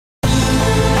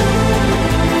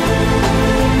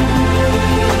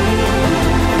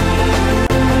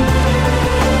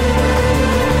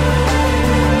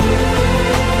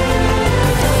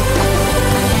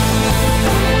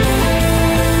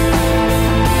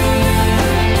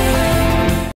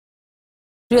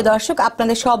প্রিয় দর্শক,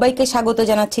 আপনাদের সবাইকে স্বাগত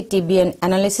জানাচ্ছি টিবিএন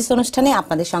অ্যানালিসিস অনুষ্ঠানে।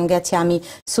 আপনাদের সঙ্গে আছে আমি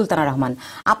সুলতানা রহমান।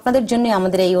 আপনাদের জন্য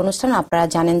আমাদের এই অনুষ্ঠান। আপনারা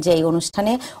জানেন যে এই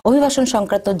অনুষ্ঠানে অভিবাসন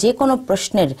সংক্রান্ত যে কোনো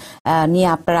প্রশ্নের নিয়ে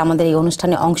আপনারা আমাদের এই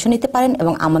অনুষ্ঠানে অংশ নিতে পারেন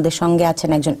এবং আমাদের সঙ্গে আছেন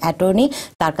একজন অ্যাটর্নি।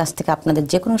 তার কাছ থেকে আপনাদের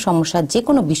যে কোনো সমস্যা, যে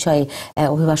কোনো বিষয়ে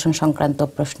অভিবাসন সংক্রান্ত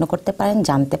প্রশ্ন করতে পারেন,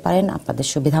 জানতে পারেন আপনাদের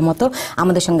সুবিধা মতো।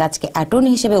 আমাদের সঙ্গে আজকে অ্যাটর্নি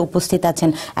হিসেবে উপস্থিত আছেন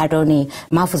অ্যাটর্নি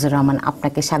মাহফুজুর রহমান।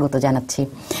 আপনাকে স্বাগত জানাচ্ছি।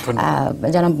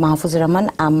 জনাব মাহফুজুর রহমান,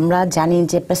 আমরা জানি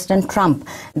যে প্রেসিডেন্ট ট্রাম্প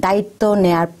দায়িত্ব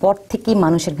নেয়ার পর থেকেই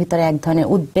মানুষের ভিতরে এক ধরনের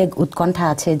উদ্বেগ, উৎকণ্ঠা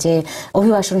আছে যে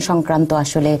অভিবাসন সংক্রান্ত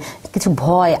আসলে কিছু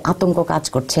ভয়, আতঙ্ক কাজ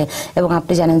করছে। এবং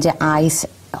আপনি জানেন যে আইস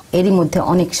এরই মধ্যে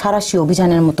অনেক সাঁড়াশি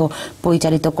অভিযানের মতো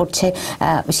পরিচালিত করছে।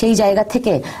 সেই জায়গা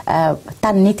থেকে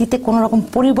তার নীতিতে কোনো রকম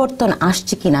পরিবর্তন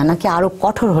আসছে কিনা, নাকি আরো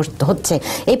কঠোর হচ্ছে,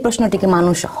 এই প্রশ্নটিকে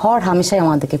মানুষ হর হামেশাই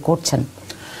আমাদেরকে করছেন।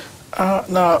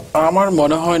 না, আমার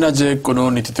মনে হয় না যে কোনো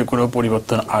নীতিতে কোনো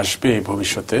পরিবর্তন আসবে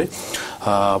ভবিষ্যতে।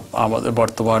 আমাদের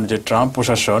বর্তমান যে ট্রাম্প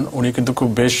প্রশাসন, উনি কিন্তু খুব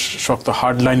বেশ শক্ত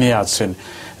হার্ড লাইনে আছেন।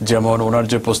 যেমন ওনার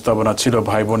যে প্রস্তাবনা ছিল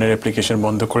ভাই বোনের অ্যাপ্লিকেশন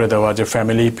বন্ধ করে দেওয়া, যে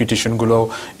ফ্যামিলি পিটিশনগুলো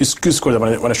এক্সকিউজ করে দেওয়া,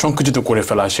 মানে সংকুচিত করে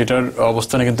ফেলা, সেটার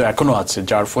অবস্থানে কিন্তু এখনো আছে।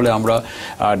 যার ফলে আমরা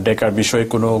ডেকার বিষয়ে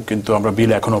কোনো কিন্তু আমরা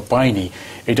বিল এখনো পাইনি।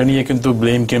 এটা নিয়ে কিন্তু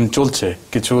ব্লেম গেম চলছে।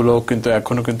 কিছু লোক কিন্তু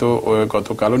এখনো কিন্তু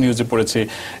গতকালও নিউজে পড়েছে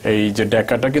এই যে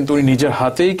ডেকাটা কিন্তু উনি নিজের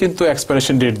হাতেই কিন্তু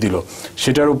এক্সপায়ারেশন ডেট দিল,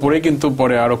 সেটার উপরে কিন্তু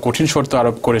পরে আরো কঠিন শর্ত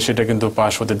আরোপ করে সেটা কিন্তু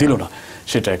পাস হতে দিল না।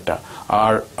 সেটা একটা।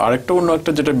 আর আরেকটা অন্য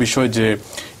একটা যেটা বিষয়, যে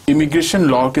ইমিগ্রেশন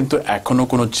ল কিন্তু এখনো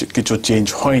কোনো কিছু চেঞ্জ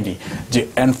হয়নি। যে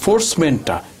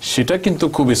এনফোর্সমেন্টটা সেটা কিন্তু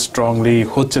খুব স্ট্রংলি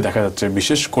হচ্ছে দেখা যাচ্ছে।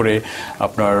 বিশেষ করে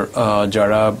আপনার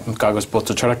যারা কাগজপত্র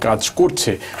ছাড়া কাজ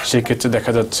করছে, সেক্ষেত্রে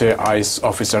দেখা যাচ্ছে আইস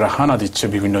অফিসাররা হানা দিচ্ছে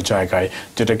বিভিন্ন জায়গায়,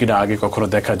 যেটা কিনা আগে কখনো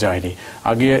দেখা যায়নি।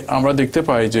 আগে আমরা দেখতে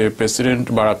পাই যে প্রেসিডেন্ট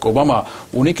বারাক ওবামা,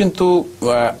 উনি কিন্তু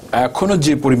এখনো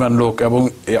যে পরিমাণ লোক এবং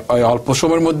অল্প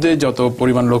সময়ের মধ্যে যত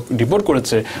পরিমাণ লোক ডিপোর্ট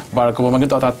করেছে, বারাক ওবামা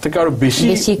কিন্তু তার থেকে আরো বেশি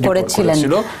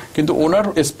করেছিল। কিন্তু ওনার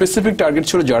স্পেসিফিক টার্গেট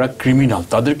ছিল যারা ক্রিমিনাল,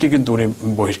 তাদেরকে কিন্তু উনি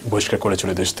বহিষ্কার করেছিল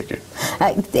দেশ থেকে।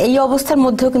 এই অবস্থার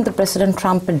মধ্যেও কিন্তু প্রেসিডেন্ট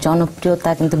ট্রাম্পের জনপ্রিয়তা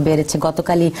কিন্তু বেড়েছে।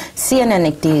 গতকালই সিএনএন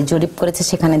একটি জরিপ করেছে,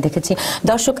 সেখানে দেখেছি।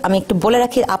 দর্শক, আমি একটু বলে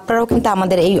রাখি, আপনারাও কিন্তু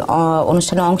আমাদের এই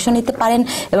অনুষ্ঠানে অংশ নিতে পারেন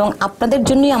এবং আপনাদের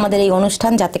জন্যই আমাদের এই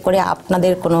অনুষ্ঠান, যাতে করে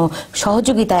আপনাদের কোনো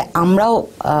সহযোগিতায় আমরাও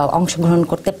অংশগ্রহণ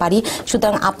করতে পারি।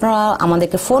 সুতরাং আপনারা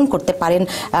আমাদেরকে ফোন করতে পারেন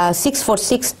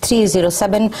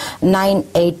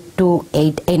 6463079828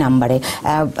 এই নাম্বারে,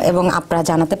 এবং আপনারা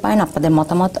জানাতে পারেন আপনাদের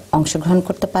মতামত, অংশগ্রহণ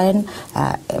করতে পারেন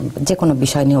যে কোনো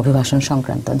বিষয় নিয়ে অভিবাসন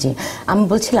সংক্রান্ত। জি, আমি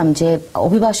বলছিলাম যে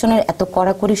অভিবাসনের এত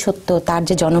কড়াকড়ি সত্ত্বেও তার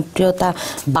যে জনপ্রিয়তা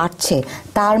বাড়ছে,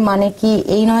 তার মানে কি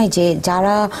এই নয় যে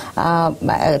যারা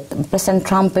প্রেসিডেন্ট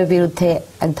ট্রাম্পের বিরুদ্ধে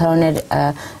এক ধরনের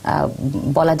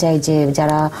বলা যায় যে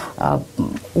যারা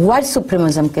হোয়াইট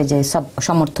সুপ্রিমিজমকে যে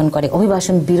সমর্থন করে,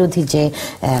 অভিবাসন বিরোধী যে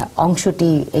অংশটি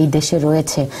এই দেশে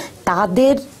রয়েছে,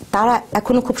 তারা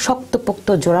এখনো খুব শক্তপোক্ত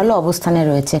জোরালো অবস্থানে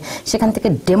রয়েছে। সেখান থেকে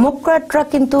ডেমোক্র্যাটরা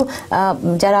কিন্তু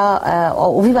যারা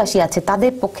অভিবাসী আছে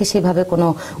তাদের পক্ষে সেভাবে কোনো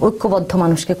ঐক্যবদ্ধ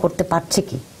মানুষকে করতে পারছে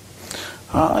কি?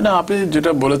 না, আপনি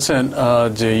যেটা বলেছেন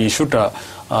যে ইস্যুটা,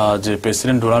 যে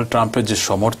প্রেসিডেন্ট ডোনাল্ড ট্রাম্পের যে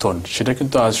সমর্থন, সেটা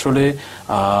কিন্তু আসলে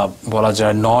বলা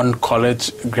যায় নন কলেজ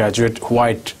গ্র্যাজুয়েট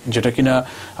হোয়াইট, যেটা কিনা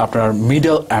আপনার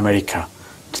মিডল আমেরিকা,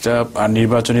 যেটা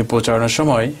নির্বাচনী প্রচারণার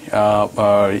সময়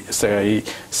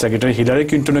সেক্রেটারি হিলারি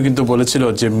ক্লিন্টনও কিন্তু বলেছিল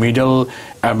যে মিডল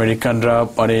আমেরিকানরা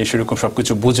মানে সেরকম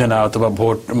সবকিছু বুঝে না, অথবা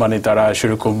ভোট মানে তারা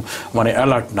সেরকম মানে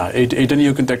অ্যালার্ট না। এটা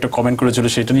নিয়েও কিন্তু একটা কমেন্ট করেছিল,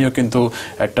 সেটা নিয়েও কিন্তু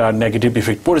একটা নেগেটিভ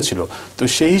ইফেক্ট পড়েছিল। তো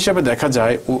সেই হিসাবে দেখা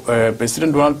যায়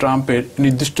প্রেসিডেন্ট ডোনাল্ড ট্রাম্পের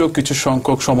নির্দিষ্ট কিছু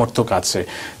সংখ্যক সমর্থক আছে,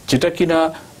 যেটা কিনা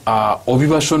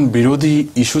অভিবাসন বিরোধী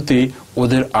ইস্যুতে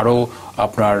ওদের আরো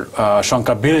আপনার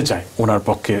সংখ্যা বেড়ে যায়, ওনার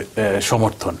পক্ষে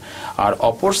সমর্থন। আর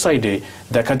অপর সাইডে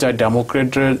দেখা যায়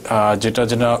ডেমোক্রেটদের যেটা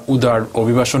যেটা উদার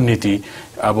অভিবাসন নীতি,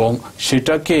 এবং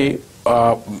সেটাকে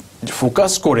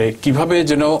ফোকাস করে কিভাবে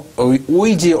যেন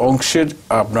ওই যে অংশের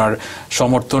আপনার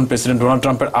সমর্থন প্রেসিডেন্ট ডোনাল্ড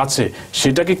ট্রাম্পের আছে,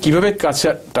 সেটাকে কিভাবে কাছে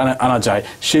আনা যায়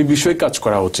সেই বিষয়ে কাজ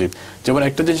করা উচিত। যেমন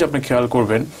একটা জিনিস আপনি খেয়াল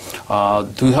করবেন,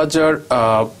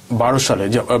 2012 সালে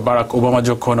বারাক ওবামা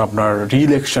যখন আপনার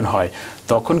রি-ইলেকশন হয়,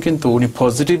 তখন কিন্তু উনি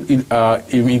পজিটিভ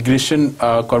ইমিগ্রেশন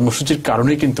কর্মসূচির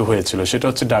কারণেই কিন্তু হয়েছিল। সেটা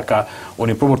হচ্ছে ডাকা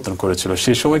উনি প্রবর্তন করেছিল।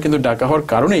 সে সময় কিন্তু ডাকা হওয়ার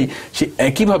কারণেই সে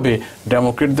একইভাবে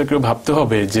ডেমোক্রেটদেরকে ভাবতে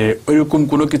হবে যে ওইরকম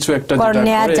কোনো কিছু একটা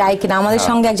নেওয়া যায় কিনা। আমাদের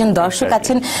সঙ্গে একজন দর্শক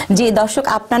আছেন। যে দর্শক,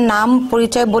 আপনার নাম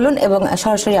পরিচয় বলুন এবং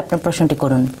সরাসরি আপনার প্রশ্নটি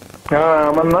করুন। হ্যাঁ,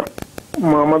 আমার নাম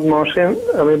মোহাম্মদ মহসিন,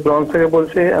 আমি ব্রঞ্জ থেকে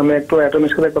বলছি। আমি একটু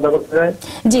অ্যাটর্নির সাথে কথা বলতে চাই।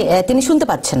 জি, তিনি শুনতে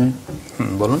পাচ্ছেন,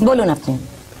 বলুন আপনি।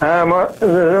 হ্যাঁ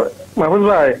মাহফুজ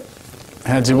ভাই।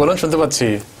 হ্যাঁ জি বলুন, শুনতে পাচ্ছি।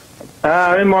 হ্যাঁ,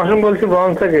 আমি মহসিন বলছি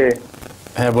ব্রঞ্জ থেকে।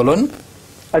 হ্যাঁ বলুন।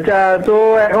 আচ্ছা, তো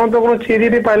এখন তো কোনো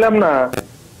চিঠি পাইলাম না।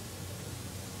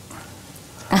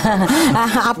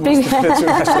 আপনি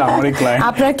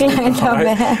আপনার ক্লায়েন্ট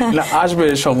হবে না, আসবে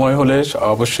সময় হলে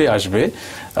অবশ্যই আসবে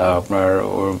আপনার।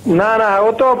 না না, ও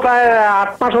তো প্রায়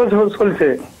 8 মাস চলছে।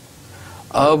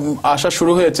 আসা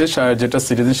শুরু হয়েছে, যেটা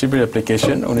সিটিজেনশিপের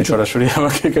অ্যাপ্লিকেশন উনি সরাসরি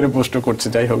আমাকে এখানে প্রশ্ন করছে।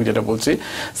 যাই হোক, যেটা বলছি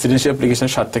সিটিজেনশিপ অ্যাপ্লিকেশন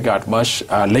 7 থেকে 8 মাস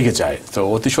লেগে যায়, তো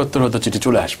অতি সত্বর হয়তো চিঠি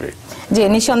চলে আসবে। যে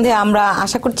নিঃসন্দেহে আমরা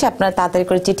আশা করছি আপনার তাড়াতাড়ি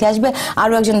করে চিঠি আসবে।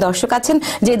 আরো একজন দর্শক আছেন,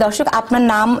 যে দর্শক আপনার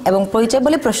নাম এবং পরিচয়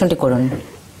বলে প্রশ্নটি করুন।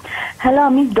 হ্যালো,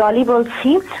 আমি ডলি বলছি।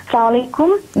 আসসালামু আলাইকুম।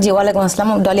 জি ওয়ালাইকুম আসসালাম।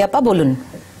 ডলি আপা বলুন।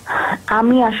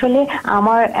 আমি আসলে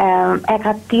আমার এক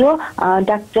আত্মীয়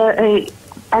ডাক্তার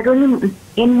অ্যাটর্নি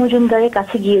এন মজুমদারের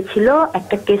কাছে গিয়েছিল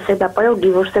একটা কেসের ব্যাপারে,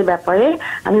 ডিভোর্সের ব্যাপারে।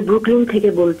 আমি ব্রুকলিন থেকে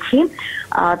বলছি।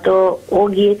 তো ও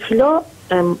গিয়েছিল,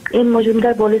 এন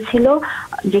মজুমদার বলেছিল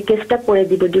যে কেসটা করে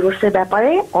দিবে ডিভোর্সের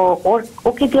ব্যাপারে।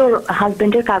 ওকে দিয়ে ওর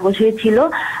হাজবেন্ডের কাগজ হয়েছিল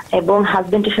এবং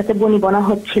হাজবেন্ডের সাথে বনিবনা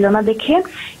হচ্ছিল না দেখে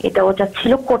এটা ও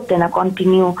চাচ্ছিল করতে না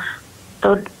কন্টিনিউ। তো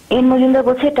এন মজুমদার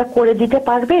বলছে এটা করে দিতে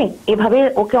পারবে। এভাবে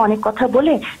ওকে অনেক কথা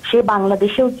বলে সে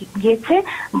বাংলাদেশেও গিয়েছে,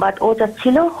 বাট ও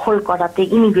চাচ্ছিল হোল্ড করাতে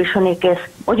ইমিগ্রেশনের কেস।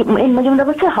 এন মজুমদার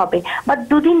বলছে হবে, বাট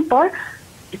 2 দিন পর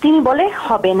তিনি বলে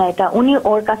হবে না এটা। উনি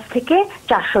ওর কাছ থেকে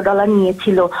 $400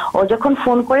 নিয়েছিল। ও যখন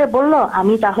ফোন করে বলল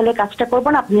আমি তাহলে কাজটা করবো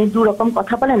না, আপনি 2 রকম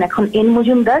কথা বলেন। এখন এন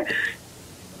মজুমদার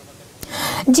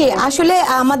জি আসলে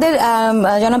আমাদের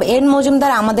জনাব এন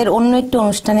মজুমদার আমাদের অন্য একটি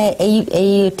অনুষ্ঠানে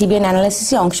এই টিবিএন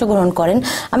অ্যানালাইসিসে অংশগ্রহণ করেন।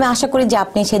 আমি আশা করি যে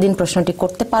আপনি সেদিন প্রশ্নটি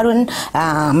করতে পারেন,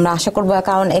 আমরা আশা করব,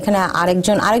 কারণ এখানে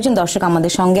আরেকজন দর্শক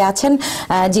আমাদের সঙ্গে আছেন।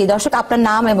 জি দর্শক, আপনার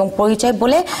নাম এবং পরিচয়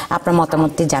বলে আপনার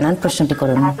মতামতটি জানান, প্রশ্নটি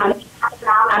করুন।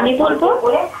 আমি বলবো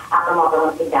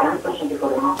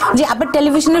জি আপনার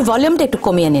টেলিভিশনের ভলিউমটা একটু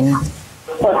কমিয়ে নিন।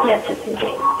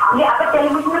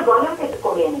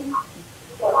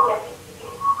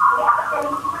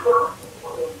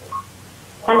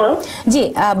 হ্যালো, জি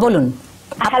বলুন।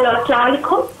 হ্যালো, আসসালামু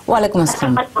আলাইকুম। ওয়ালাইকুম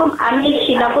আসসালাম।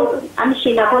 আমি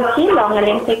শিলা বলছি লং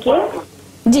আইল্যান্ড থেকে।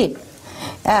 জি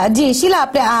জি শিলা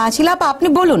আপনি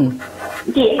বলুন।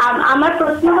 জি, আমার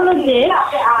প্রশ্ন হলো যে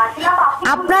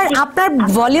আপনার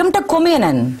ভলিউমটা কমিয়ে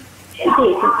নেন। জি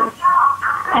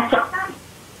আচ্ছা,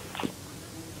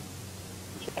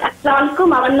 আসসালামু আলাইকুম,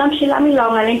 আমার নাম শিলা, আমি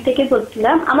লং আইল্যান্ড থেকে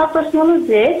বলছিলাম। আমার প্রশ্ন হলো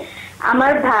যে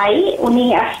আমার ভাই উনি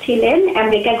আসছিলেন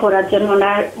আমেরিকা ঘোরার জন্য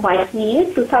ওনার ওয়াইফ নিয়ে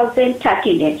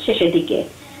 2013-এর শেষের দিকে।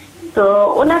 তো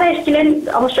ওনারা এসেছিলেন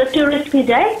অবশ্য টুরিস্ট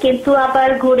ভিসায়, কিন্তু আবার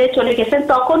ঘুরে চলে গেছেন।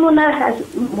 তখন ওনার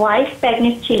ওয়াইফ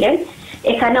প্রেগনেন্ট ছিলেন,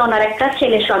 এখানে ওনার একটা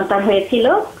ছেলে সন্তান হয়েছিল।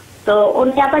 তো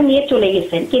উনি আবার নিয়ে চলে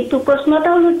গেছেন। কিন্তু প্রশ্নটা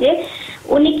হলো যে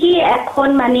উনি কি এখন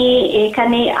মানে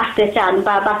এখানে আসতে চান,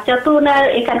 বা বাচ্চা তো ওনার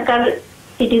এখানকার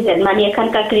সিটিজেন, মানে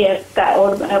এখানকার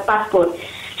ওর পাসপোর্ট,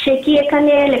 সে কি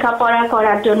এখানে লেখাপড়া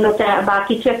করার জন্য বা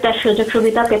কিছু একটা সুযোগ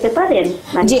সুবিধা পেতে পারেন?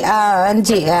 জি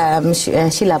জি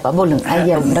শিলাপা বলুন।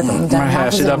 হ্যাঁ,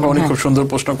 শিলাপা উনি খুব সুন্দর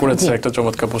প্রশ্ন করেছে, একটা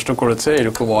চমৎকার প্রশ্ন করেছে।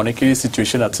 এরকম অনেকেরই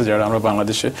সিচুয়েশন আছে যারা আমরা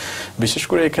বাংলাদেশে, বিশেষ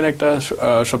করে এখানে একটা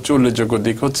সবচেয়ে উল্লেখযোগ্য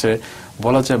দিক হচ্ছে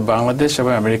বলা যায় বাংলাদেশ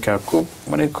এবং আমেরিকা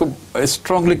খুব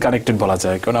স্ট্রংলি কানেক্টেড বলা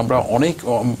যায়। কারণ আমরা অনেক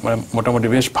মোটামুটি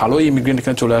বেশ ভালোই ইমিগ্রেন্ট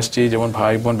এখানে চলে আসছি, যেমন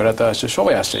ভাই বোন বেড়াতে আসছে,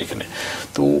 সবাই আসছে এখানে।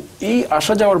 তো এই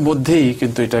আসা যাওয়ার মধ্যেই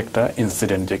কিন্তু এটা একটা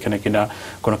ইনসিডেন্ট, যেখানে কিনা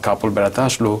কোনো কাপল বেড়াতে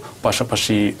আসলো,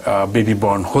 পাশাপাশি বেবি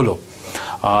বর্ন হলো।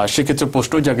 সেক্ষেত্রে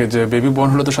প্রশ্ন জাগে যে বেবি বর্ন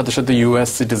হলে তো সাথে সাথে ইউএস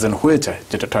সিটিজেন হয়ে যায়,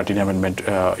 যেটা 13 অ্যামেন্ডমেন্ট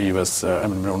ইউএস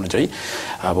অ্যামেন্ডমেন্ট অনুযায়ী।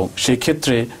 এবং সেই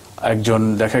ক্ষেত্রে একজন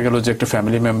দেখা গেল যে একটা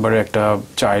ফ্যামিলি মেম্বারের একটা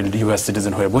চাইল্ড ইউএস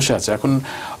সিটিজেন হয়ে বসে আছে। এখন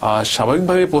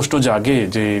স্বাভাবিকভাবে প্রশ্ন জাগে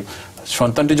যে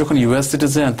সন্তানটি যখন ইউএস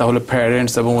সিটিজেন, তাহলে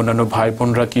প্যারেন্টস এবং অন্যান্য ভাই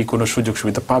বোনরা কি কোনো সুযোগ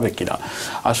সুবিধা পাবে কিনা।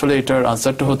 আসলে এটার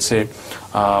আনসারটা হচ্ছে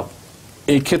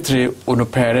এই ক্ষেত্রে অন্য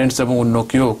প্যারেন্টস এবং অন্য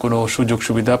কেউ কোনো সুযোগ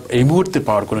সুবিধা এই মুহূর্তে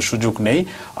পাওয়ার কোনো সুযোগ নেই,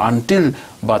 আনটিল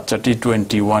বাচ্চাটি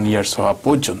 21 ইয়ার্স হওয়া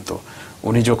পর্যন্ত।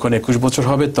 উনি যখন 21 বছর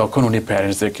হবে তখন উনি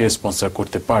প্যারেন্টসদেরকে স্পন্সর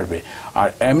করতে পারবে। আর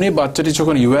এমনি বাচ্চাটি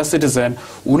যখন ইউএস সিটিজেন,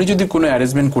 উনি যদি কোনো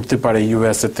অ্যারেঞ্জমেন্ট করতে পারে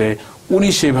ইউএসএতে, উনি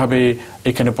সেভাবে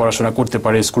এখানে পড়াশোনা করতে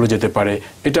পারে, স্কুলে যেতে পারে,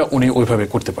 এটা উনি ওইভাবে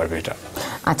করতে পারবে। এটা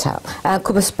আচ্ছা,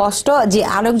 খুব স্পষ্ট। যে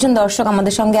আরেকজন দর্শক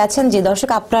আমাদের সঙ্গে আছেন, যে দর্শক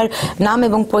আপনার নাম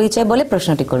এবং পরিচয় বলে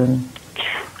প্রশ্নটি করুন।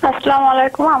 আসসালামু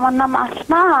আলাইকুম, আমার নাম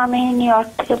আসমা, আমি নিউ ইয়র্ক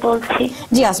থেকে বলছি।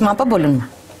 জি আসমা আপা বলুন।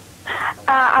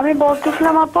 আমি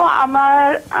বলতেছিলাম আপু, আমার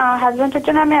হাজবেন্ডের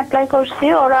জন্য আমি অ্যাপ্লাই করছি।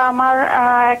 ওরা আমার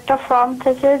একটা ফর্ম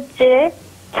থেকে যে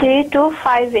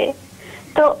 325A,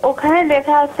 তো ওখানে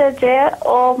লেখা আছে যে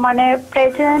ও মানে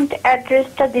প্রেজেন্ট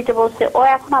অ্যাড্রেসটা দিতে বলছে। ও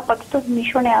এখন আপাতত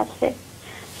মিশনে আছে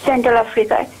সেন্ট্রাল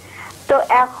আফ্রিকায়। তো তো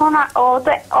এখন ও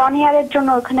তো অন ইয়ারের জন্য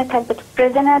ওখানে থাকবে, তো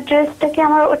প্রেজেন্ট অ্যাড্রেসটা কি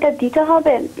আমার ওটা দিতে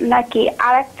হবে নাকি?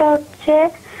 আর একটা হচ্ছে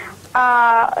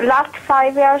লাস্ট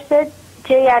 5 ইয়ার্স এর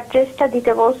যে অ্যাড্রেসটা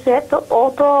দিতে বলছে, তো ও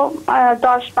তো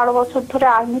 10-12 বছর ধরে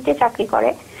আর্মিতে চাকরি করে,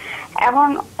 এখন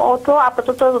ও তো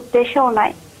আপাতত দেশেও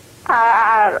নাই,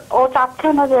 আর ও চাচ্ছে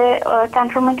না যে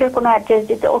ক্যান্টনমেন্টের কোনো অ্যাড্রেস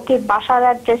দিতে, ও কি বাসার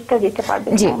অ্যাড্রেসটা দিতে পারবে?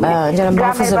 জি,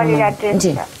 গ্রামের বাড়ির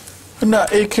অ্যাড্রেসটা। না,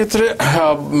 এই ক্ষেত্রে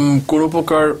কোনো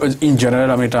প্রকার ইন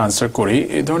জেনারেল আমি এটা আনসার করি,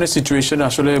 এই ধরনের সিচুয়েশনে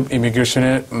আসলে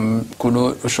ইমিগ্রেশনে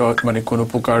কোনো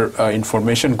প্রকার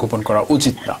ইনফরমেশন গোপন করা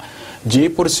উচিত না। যে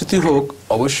পরিস্থিতি হোক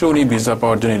অবশ্যই উনি ভিসা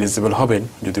পাওয়ার জন্য এলিজিবল হবেন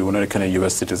যদি ওনার এখানে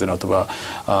ইউএস সিটিজেন অথবা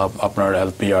আপনার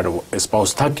এলপি আর স্পাউস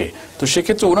থাকে। তো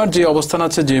সেক্ষেত্রে ওনার যে অবস্থান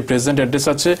আছে, যে প্রেজেন্ট অ্যাড্রেস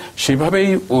আছে, সেভাবেই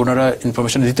ওনারা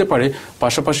ইনফরমেশন দিতে পারে।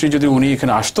 পাশাপাশি যদি উনি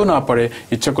এখানে আসতেও না পারে,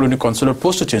 ইচ্ছা করে উনি কনসুলার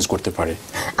পোস্টও চেঞ্জ করতে পারে।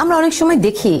 আমরা অনেক সময়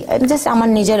দেখি, জাস্ট আমার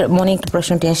নিজের মনে একটু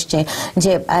প্রশ্নটি আসছে,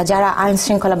 যে যারা আইন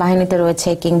শৃঙ্খলা বাহিনীতে রয়েছে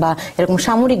কিংবা এরকম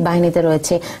সামরিক বাহিনীতে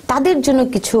রয়েছে, তাদের জন্য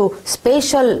কিছু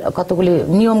স্পেশাল কতগুলি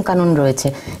নিয়ম কানুন রয়েছে,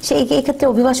 সেই ক্ষেত্রে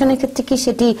অভিবাসনের ক্ষেত্রে কি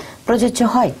সেটি প্রযোজ্য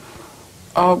হয়?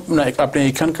 না, আপনি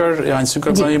এখানকার আইন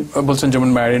শৃঙ্খলা বাহিনী বলছেন, যেমন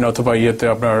ম্যারিন অথবা ইয়েতে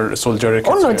আপনার সোলজারের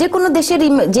অন্য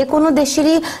যে কোনো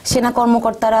দেশেরই সেনা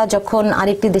কর্মকর্তারা যখন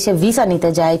আরেকটি দেশে ভিসা নিতে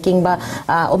যায় কিংবা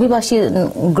অভিবাসী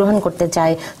গ্রহণ করতে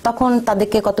চায়, তখন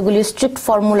তাদেরকে কতগুলি স্ট্রিক্ট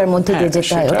ফর্মুলার মধ্যে দিয়ে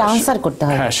যেতে হয়, ওটা আনসার করতে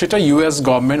হয়। হ্যাঁ, সেটা ইউএস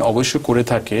গভর্নমেন্ট অবশ্যই করে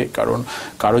থাকে, কারণ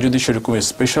কারো যদি সেরকম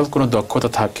স্পেশাল কোনো দক্ষতা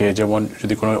থাকে, যেমন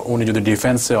যদি উনি যদি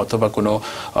ডিফেন্সে অথবা কোনো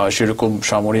সেরকম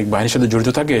সামরিক বাহিনীর সাথে জড়িত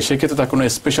থাকে, সেক্ষেত্রে তার কোনো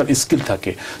স্পেশাল স্কিল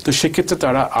থাকে, তো সেক্ষেত্রে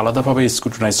তারা আলাদাভাবে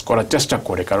স্ক্রুটিনাইজ করার চেষ্টা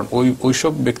করে, কারণ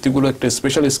ওইসব ব্যক্তিগুলো একটা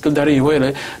স্পেশাল স্কিলধারী হলে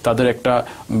তাদের একটা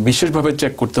বিশেষভাবে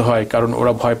চেক করতে হয়, কারণ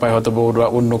ওরা ভয় পায় হয়তো ওরা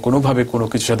অন্য কোনোভাবে কোনো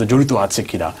কিছুর সাথে জড়িত আছে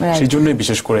কিনা, সেই জন্যই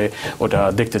বিশেষ করে ওটা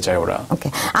দেখতে চায় ওরা। ওকে,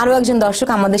 আরো একজন দর্শক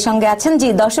আমাদের সঙ্গে আছেন। জি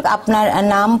দর্শক, আপনার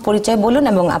নাম পরিচয় বলুন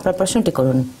এবং আপনার প্রশ্নটি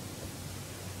করুন।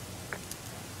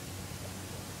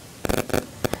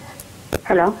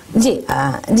 হ্যালো,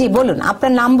 জি বলুন,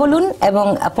 আপনার নাম বলুন এবং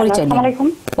পরিচয় দিন।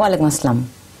 ওয়ালাইকুম আসসালাম।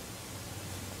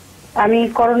 আমি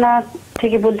করোনা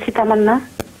থেকে বলছি, তামান্না।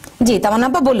 জি তামান্না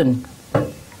আপা, বলুন।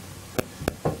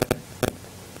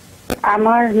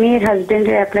 আমার মেয়ের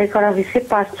হাজবেন্ডের অ্যাপ্লাই করা হয়েছে,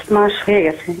 5 মাস হয়ে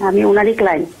গেছে, আমি ওনারই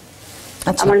ক্লায়েন্ট।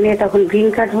 আমার মেয়ে তখন গ্রিন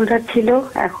কার্ড হোল্ডার ছিল,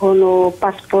 এখন ও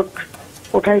পাসপোর্ট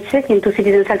উঠাইছে, কিন্তু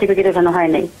সিটিজেন সার্টিফিকেট ওঠানো হয়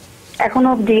নাই। এখনো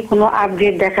অবধি কোনো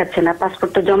আপডেট দেখাচ্ছে না,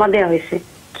 পাসপোর্টটা জমা দেওয়া হয়েছে।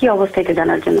 কি অবস্থা এটা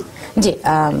জানার জন্য। জি,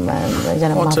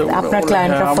 আপনার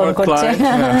ক্লায়েন্টরা ফোন করছে।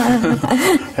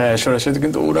 হ্যাঁ, সরাসরি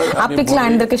কিন্তু আপনি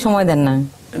ক্লায়েন্টদেরকে সময় দেন না?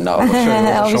 না,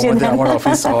 অবশ্যই আমার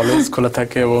অফিস অলওয়েজ খোলা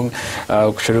থাকে এবং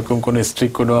সেরকম কোনো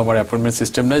স্ট্রিক্ট কোনো আমার অ্যাপয়েন্টমেন্ট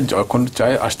সিস্টেম নেই, যখন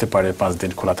চায় আসতে পারে, 5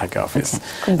 দিন খোলা থাকে অফিস।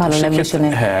 খুব ভালো লাগলো শুনে।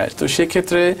 হ্যাঁ, তো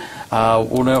সেক্ষেত্রে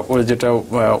ওর যেটা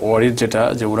ওয়ারির যেটা,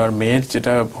 যে ওনার মেয়ের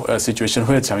যেটা সিচুয়েশন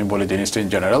হয়েছে, আমি বলি জিনিসটা ইন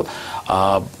জেনারেল,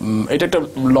 এটা একটা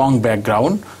লং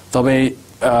ব্যাকগ্রাউন্ড। তবে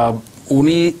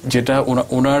উনি যেটা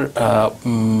ওনার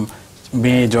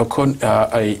মেয়ে যখন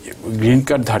গ্রিন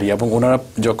কার্ড ধারী এবং ওনারা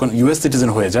যখন ইউএস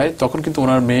সিটিজেন হয়ে যায়, তখন কিন্তু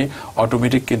ওনার মেয়ে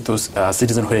অটোমেটিক কিন্তু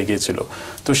সিটিজেন হয়ে গিয়েছিল।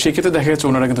 তো সেক্ষেত্রে দেখা যাচ্ছে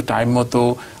ওনারা কিন্তু টাইম মতো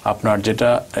আপনার যেটা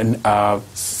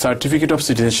সার্টিফিকেট অফ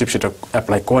সিটিজেনশিপ সেটা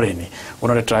অ্যাপ্লাই করেনি।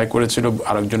 ওনারা ট্রাই করেছিল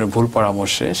আরেকজনের ভুল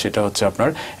পরামর্শে, সেটা হচ্ছে আপনার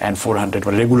N-400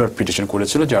 বা রেগুলার পিটিশন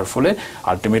করেছিল, যার ফলে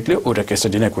আলটিমেটলি ওটা কেসটা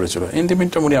ডিনাই করেছিল। ইন দি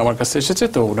মিনটাইম উনি আমার কাছে এসেছে,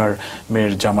 তো ওনার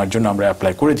মেয়ের জামার জন্য আমরা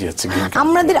অ্যাপ্লাই করে দিয়েছি।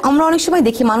 আমরা অনেক সময়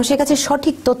দেখি মানুষের কাছে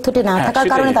সঠিক তথ্যটি না থাকার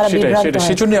কারণে তারা বিভ্রান্ত হয়।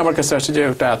 সেজন্য আমার কাছে আসছে যে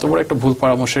এটা এত বড় একটা ভুল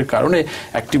পরামর্শের কারণে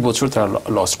 1 বছর তারা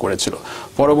লস করেছিল।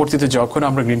 পরবর্তীতে যখন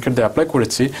আমরা গ্রিন কার্ড অ্যাপ্লাই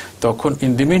করেছি, তখন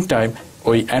ইন দি মিন টাইম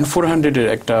ওই N-400 এর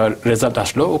একটা রেজাল্ট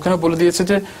আসলো, ওখানে বলে দিয়েছে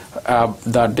যে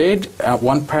the date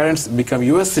one parents become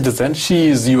US citizen, she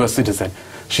is US citizen,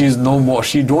 she is no more,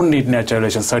 she don't need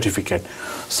naturalisation certificate.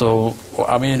 So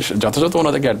আমি যথাযথ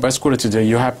ওনাদেরকে অ্যাডভাইস করেছি যে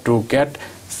you have to get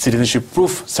citizenship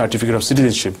proof, certificate of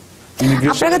citizenship.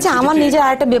 আপনার কাছে আমার নিজের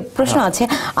আরেকটা প্রশ্ন আছে।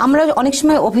 আমরা অনেক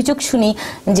সময় অভিযোগ শুনি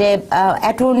যে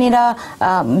অ্যাটর্নিরা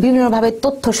বিভিন্নভাবে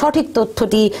সঠিক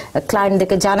তথ্যটি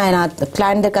ক্লায়েন্টদেরকে জানায় না।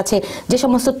 ক্লায়েন্টদের কাছে যে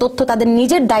সমস্ত তথ্য তাদের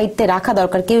নিজের দায়িত্বে রাখা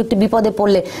দরকার, কেউ একটু বিপদে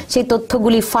পড়লে সেই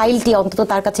তথ্যগুলি, ফাইলটি অন্তত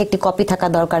তার কাছে একটি কপি থাকা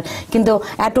দরকার, কিন্তু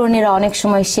অ্যাটর্নিরা অনেক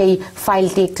সময় সেই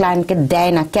ফাইলটি ক্লায়েন্টকে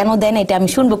দেয় না। কেন দেয় না এটা আমি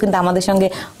শুনবো, কিন্তু আমাদের সঙ্গে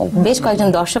বেশ কয়েকজন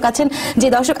দর্শক আছেন। যে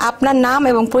দর্শক, আপনার নাম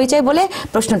এবং পরিচয় বলে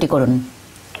প্রশ্নটি করুন।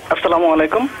 আসসালামু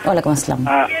আলাইকুম। ওয়ালাইকুম আসসালাম।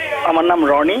 আমার নাম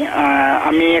রনি।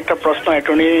 আমি একটা প্রশ্ন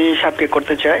অ্যাটর্নি সাহেবকে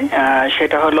করতে চাই।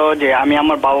 সেটা হলো যে আমি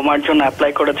আমার বাবা মার জন্য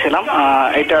অ্যাপ্লাই করেছিলাম।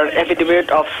 এটার এফিডেভিট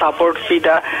অফ সাপোর্ট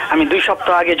ফিটা আমি 2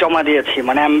 সপ্তাহ আগে জমা দিয়েছি।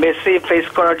 মানে এমবেসি ফেস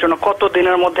করার জন্য কত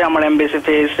দিনের মধ্যে আমার এমবেসি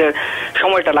ফেসের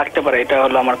সময়টা লাগতে পারে, এটা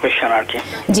হলো আমার কোয়েশ্চেন আর কি।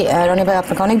 জি রনি ভাই,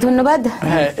 আপনাকে অনেক ধন্যবাদ।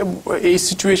 হ্যাঁ, এই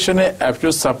সিচুয়েশনে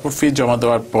অ্যাপিয়ার সাপোর্ট ফি জমা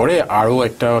দেওয়ার পরে আরো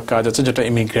একটা কাজ আছে, যেটা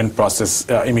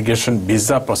ইমিগ্রেশন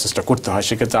ভিসা প্রসেসটা করতে হয়।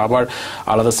 সেক্ষেত্রে আবার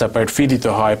আলাদা সেপারেট ফি দিতে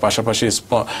হয়, পাশাপাশি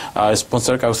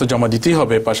স্পন্সর কাগজ জমা দিতেই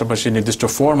হবে, পাশাপাশি নির্দিষ্ট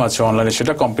ফর্ম আছে অনলাইনে,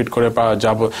 সেটা কমপ্লিট করে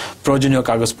প্রয়োজনীয়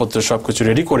কাগজপত্র সবকিছু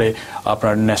রেডি করে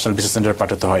আপনার ন্যাশনাল ভিসা সেন্টার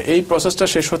পাঠাতে হয়। এই প্রসেসটা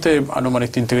শেষ হতে আনুমানিক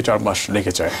 3 থেকে 4 মাস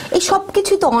লেগে যায়। এই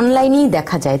সবকিছু তো অনলাইনেই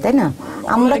দেখা যায়, তাই না?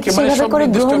 আমরা সেভাবে করে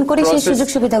গ্রহণ করি সেই সুযোগ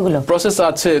সুবিধাগুলো। প্রসেস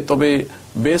আছে, তবে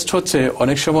বেস্ট হচ্ছে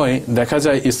অনেক সময় দেখা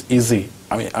যায় ইজ ইজি।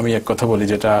 আমি এক কথা বলি,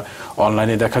 যেটা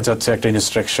অনলাইনে দেখা যাচ্ছে একটা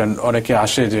ইনস্ট্রাকশন, অনেকে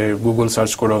আসে যে গুগল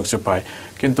সার্চ করে কিছু পায়,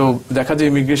 কিন্তু দেখা যায়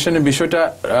ইমিগ্রেশনের বিষয়টা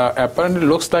অ্যাপারেন্টলি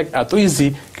লুকস লাইক এত ইজি,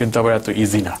 কিন্তু আবার এত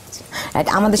ইজি না।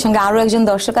 আমাদের সঙ্গে আরো একজন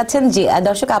দর্শক আছেন। জি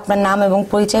দর্শক, আপনার নাম এবং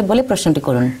পরিচয় বলে প্রশ্নটি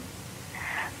করুন।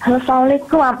 হ্যালো, আসসালামু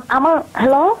আলাইকুম। আমার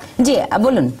হ্যালো, জি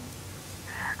বলুন।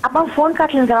 আপনার ফোন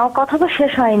কাটলেন কেন? আমার কথা তো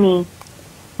শেষ হয়নি,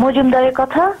 মজুমদারের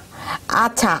কথা।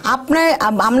 আচ্ছা,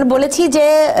 আমরা বলেছি যে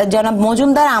জনাব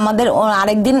মজুমদার আমাদের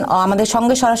আরেকদিন আমাদের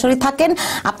সঙ্গে সরাসরি থাকেন,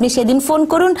 আপনি সেদিন ফোন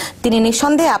করুন, তিনি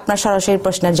নিঃসন্দেহে আপনার সরাসরি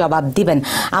প্রশ্নের জবাব দিবেন।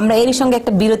 আমরা এরই সঙ্গে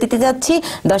একটা বিরতিতে যাচ্ছি।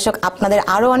 দর্শক, আপনাদের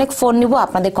আরো অনেক ফোন নিব,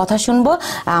 আপনাদের কথা শুনবো।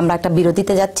 আমরা একটা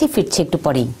বিরতিতে যাচ্ছি, ফিরছি একটু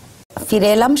পরেই। ফিরে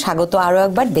এলাম, স্বাগত আরো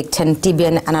একবার। দেখছেন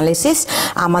টিবিএন অ্যানালিসিস।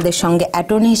 আমাদের সঙ্গে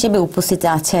অ্যাটর্নি হিসেবে উপস্থিত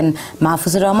আছেন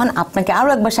মাহফুজুর রহমান। আপনাকে আরো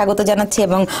একবার স্বাগত জানাচ্ছি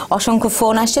এবং অসংখ্য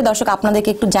ফোন আসছে। দর্শক, আপনাদেরকে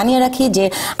একটু জানিয়ে রাখি যে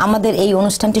আমাদের এই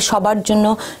অনুষ্ঠানটি সবার জন্য,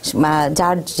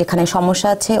 যার যেখানে সমস্যা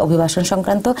আছে অভিবাসন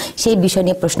সংক্রান্ত সেই বিষয়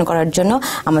নিয়ে প্রশ্ন করার জন্য।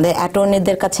 আমাদের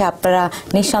অ্যাটর্নিদের কাছে আপনারা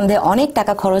নিঃসন্দেহে অনেক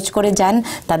টাকা খরচ করে যান,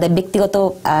 তাদের ব্যক্তিগত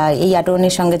এই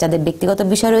অ্যাটর্নির সঙ্গে যাদের ব্যক্তিগত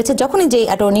বিষয় রয়েছে, যখনই যেই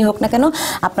অ্যাটর্নি হোক না কেন,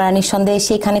 আপনারা নিঃসন্দেহে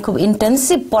সেইখানে খুব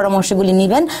ইন্টেন্সিভ পরামর্শগুলি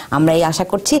নিবেন, আমরা এই আশা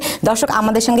করছি। দর্শক,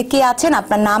 আমাদের সঙ্গে কে আছেন,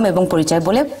 আপনার নাম এবং পরিচয়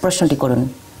বলে প্রশ্নটি করুন।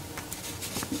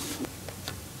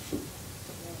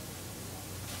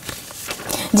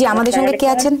 জি, আমাদের সঙ্গে কে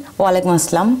আছেন? ওয়ালাইকুম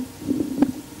আসসালাম।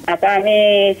 আপা, আমি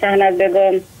শাহনাজ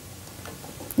বেগম।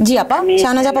 জি আপা,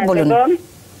 শাহনাজ আপা বলুন।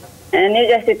 নিউ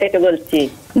জার্সি থেকে বলছি।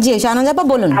 জি শাহনাজ আপা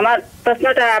বলুন। আমার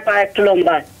প্রশ্নটা আপা একটু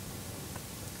লম্বা।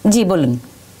 জি বলুন।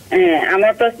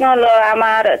 আমার প্রশ্ন হলো,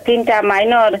 আমার 3টা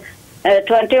মাইনর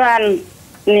 21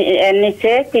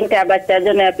 নিচে 3টা বাচ্চার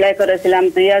জন্য অ্যাপ্লাই করেছিলাম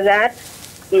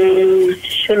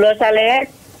 2016 সালে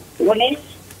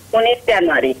 19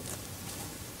 জানুয়ারি।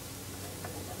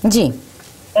 জি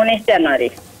 19 জানুয়ারি।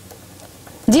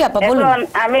 জি আপা বলুন। এখন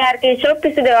আমি আর কি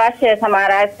সবকিছু দেওয়া শেষ আমার,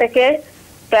 আজ থেকে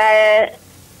প্রায়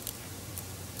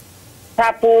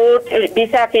সাপোর্ট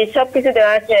ভিসা ফি সবকিছু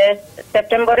দেওয়া শেষ।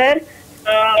 সেপ্টেম্বরের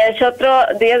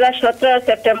 2017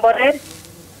 সেপ্টেম্বরের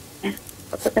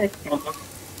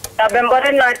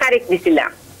নভেম্বরের 9 তারিখ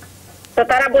দিছিলাম। তো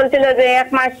তারা বলছিল যে 1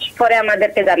 মাস পরে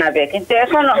আমাদেরকে জানাবে, কিন্তু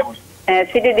এখনো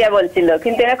সিটি দিয়া বলছিল,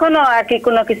 কিন্তু এখনো আর কি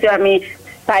কোনো কিছু আমি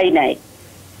পাই নাই।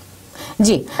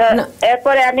 জি,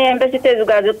 এরপরে আমি এমবেসিতে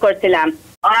যোগাযোগ করছিলাম,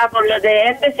 ওরা বললো যে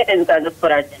এমবেসিতে যোগাযোগ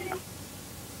করার জন্য।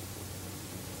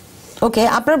 ওকে,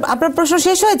 আপনার প্রশ্ন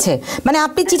শেষ হয়েছে? মানে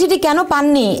আপনি চিঠিটি কেন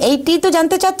পাননি এইটি তো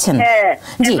জানতে চাচ্ছেন? হ্যাঁ,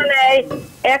 জি,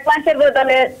 1 মাসের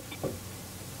বদলে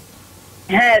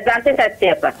হ্যাঁ জানতে চাচ্ছি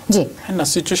আপা। জি না,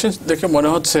 সিচুয়েশন দেখে মনে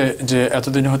হচ্ছে যে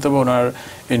এতদিন হয়তো ওনার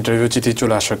ইন্টারভিউ চিঠি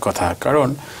চলে আসার কথা, কারণ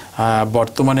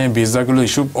বর্তমানে ভিসাগুলো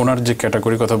ইস্যু, ওনার যে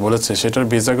ক্যাটাগরি কথা বলেছে সেটার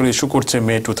ভিসাগুলো ইস্যু করছে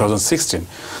মে 2016।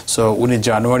 সো উনি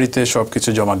জানুয়ারিতে সবকিছু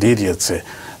জমা দিয়ে দিয়েছে।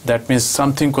 দ্যাট মিনস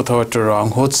সামথিং কোথাও একটা রং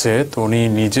হচ্ছে। তো উনি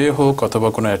নিজে হোক অথবা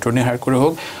কোনো অ্যাটর্নি হায়ার করে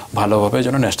হোক, ভালোভাবে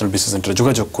যেন ন্যাশনাল ভিসা সেন্টারে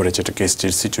যোগাযোগ করে যেটা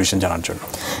কেসটির সিচুয়েশন জানার জন্য।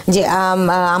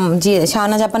 জি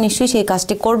শাহনাজ আপা নিশ্চয়ই সেই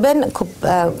কাজটি করবেন। খুব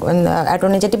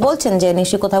অ্যাটর্নি যেটি বলছেন যে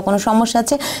নিশ্চয়ই কোথাও কোনো সমস্যা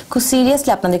আছে, খুব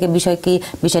সিরিয়াসলি আপনাদেরকে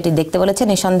বিষয়টি দেখতে বলেছেন।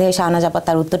 নিঃসন্দেহে শাহনাজ আপা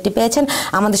তার উত্তরটি পেয়েছেন।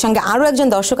 আমাদের সঙ্গে আরও একজন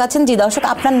দর্শক আছেন। জি দর্শক,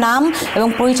 আপনার নাম এবং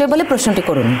পরিচয় বলে প্রশ্নটি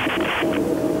করুন।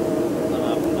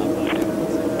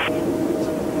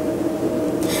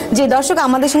 জি দর্শক,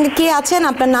 আমাদের সঙ্গে কে আছেন,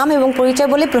 আপনার নাম এবং পরিচয়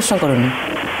বলে প্রশ্ন করুন।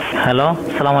 হ্যালো,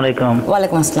 আসসালামু আলাইকুম।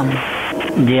 ওয়ালাইকুম আসসালাম।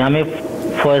 জি, আমি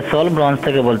ফয়সল ব্রঞ্জ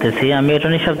থেকে বলতেছি। আমি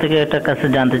অ্যাটর্নি সাহেব থেকে একটা কাছে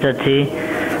জানতে চাচ্ছি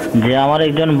যে আমার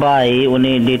একজন ভাই,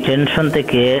 উনি ডিটেনশন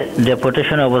থেকে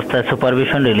ডেপোর্টেশন অবস্থায়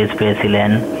সুপারভিশন রিলিজ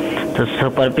পেয়েছিলেন। তো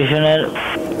সুপারভিশনের,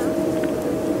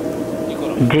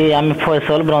 জি আমি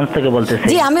ফয়সল ব্রঞ্জ থেকে বলতেছি।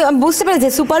 জি আমি বুঝতে পেরেছি।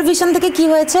 সুপারভিশন থেকে কি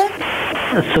হয়েছে?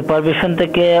 সুপারভিশন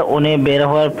থেকে উনি বের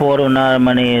হওয়ার পর ওনার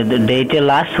মানে ডেটে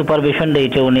লাস্ট সুপারভিশন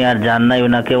ডেটে উনি আর যান নাই,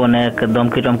 ওনাকে অনেক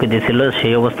ধমকি টমকি দিছিল,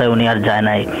 সেই অবস্থায় উনি আর যায়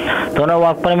নাই। তো ওনার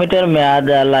ওয়ার্ক পারমিটের মেয়াদ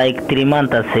লাইক 3 মান্থ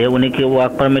আছে। উনি কি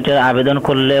ওয়ার্ক পারমিটের আবেদন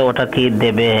করলে ওটা কি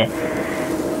দেবে,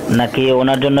 নাকি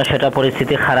ওনার জন্য সেটা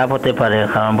পরিস্থিতি খারাপ হতে পারে?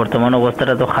 কারণ বর্তমান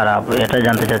অবস্থাটা তো খারাপ, এটা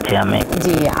জানতে চাচ্ছি আমি।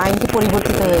 জি, আইনটি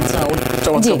পরিবর্তিত হয়েছে।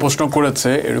 চমৎকার প্রশ্ন করেছে।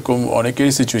 এরকম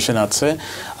অনেকেরই সিচুয়েশন আছে,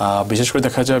 বিশেষ করে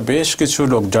দেখা যায় বেশ কিছু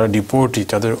লোক যারা ডিপোর্টি,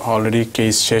 তাদের অলরেডি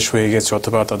কেস শেষ হয়ে গেছে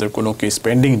অথবা তাদের কোনো কেস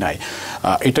পেন্ডিং নাই।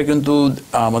 এটা কিন্তু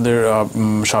আমাদের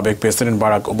সাবেক প্রেসিডেন্ট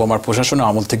বারাক ওবামার প্রশাসনের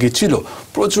আমল থেকেই ছিল,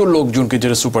 প্রচুর লোকজনকে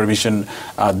যেটা সুপারভিশন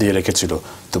দিয়ে রেখেছিল।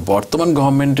 তো বর্তমান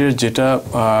গভর্নমেন্টের যেটা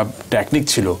টেকনিক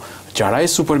ছিল, যারাই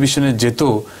সুপারভিশনে যেত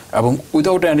এবং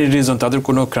উইদাউট এনি রিজন, তাদের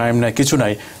কোনো ক্রাইম নাই, কিছু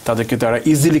নাই, তাদেরকে তারা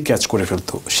ইজিলি ক্যাচ করে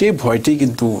ফেলতো। সেই ভয়টি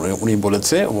কিন্তু উনি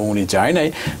বলেছে এবং উনি যায় নাই,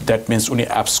 দ্যাট মিনস উনি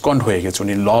অ্যাবসকন্ড হয়ে গেছে,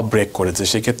 উনি ল ব্রেক করেছে,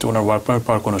 সেক্ষেত্রে ওনার ওয়ার্ক পারমিট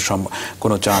পাওয়ার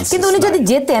কোনো চান্স। কিন্তু উনি যদি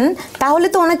যেতেন তাহলে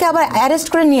তো ওনাকে আবার অ্যারেস্ট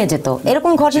করে নিয়ে যেত,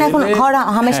 এরকম ঘটনা এখন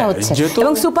হামেশা হচ্ছে,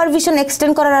 এবং সুপারভিশন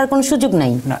এক্সটেন্ড করার আর কোনো সুযোগ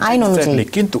নাই আইন অনুযায়ী।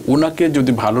 কিন্তু ওনাকে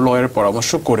যদি ভালো লয়ারের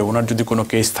পরামর্শ করে ওনার যদি কোনো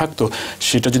কেস থাকতো,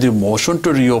 সেটা যদি মোশন টু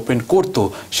রিওপেন করতো,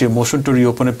 সেই মোশন টু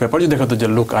রিওপেনের পেপার যদি দেখাতো যে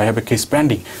লোক I have a case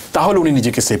pending, তাহলে উনি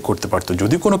নিজেকে সেভ করতে পারতো।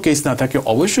 যদি কোনো কেস না থাকে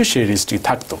অবশ্যই সেই রিস্কটি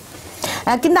থাকতো।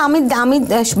 কিন্তু আমি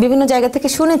বিভিন্ন জায়গা থেকে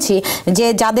শুনেছি যে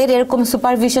যাদের এরকম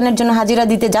সুপারভিশনের জন্য হাজিরা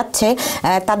দিতে যাচ্ছে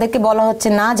তাদেরকে বলা হচ্ছে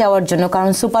না যাওয়ার জন্য,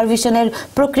 কারণ সুপারভিশনের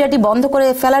প্রক্রিয়াটি বন্ধ করে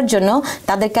ফেলার জন্য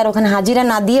তাদেরকে আর ওখানে হাজিরা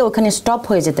না দিয়ে ওখানে স্টপ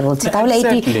হয়ে যেতে বলছে। তাহলে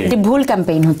এটি ভুল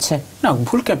ক্যাম্পেইন হচ্ছে। না,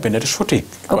 ভুল ক্যাম্পেইন, এটা সঠিক,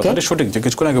 কথাটা সঠিক, যে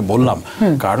কিছুক্ষণ আগে বললাম,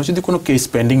 কারো যদি কোনো কেস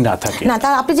পেন্ডিং না থাকে। না,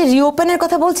 তাহলে আপনি যে রিওপেনের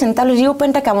কথা বলছেন, তাহলে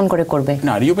রিওপেনটা কেমন করে করবে?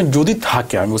 না, রিওপেন যদি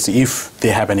থাকে, আমি বলছি if they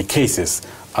have any cases,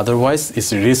 otherwise it's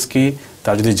risky.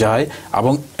 তার যদি যায়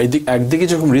এবং একদিকে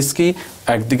যখন রিস্কি,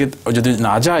 একদিকে যদি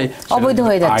না যায় অবৈধ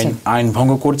হয়ে যাচ্ছে, আইন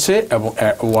ভঙ্গ করছে এবং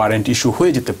ওয়ারেন্ট ইস্যু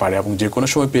হয়ে যেতে পারে এবং যে কোনো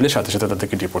সময় পেলে সাথে সাথে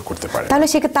তাদেরকে ডিপোর্ট করতে পারে। তাহলে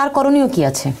সেক্ষেত্রে তার করণীয় কি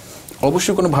আছে?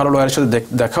 অবশ্যই কোনো ভালো লয়ারের সাথে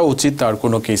দেখা উচিত, তার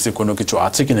কোনো কেসে কোনো কিছু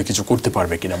আছে কিনা, কিছু করতে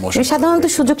পারবে কিনা। সাধারণত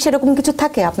সুযোগ সেরকম কিছু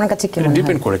থাকে আপনার কাছে কি মনে হয়?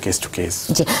 ডিপেন্ড করে কেস টু কেস।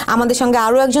 জি, আমাদের সঙ্গে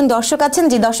আরো একজন দর্শক আছেন।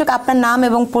 জি দর্শক, আপনার নাম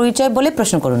এবং পরিচয় বলে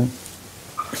প্রশ্ন করুন।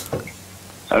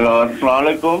 হ্যালো, আসসালামু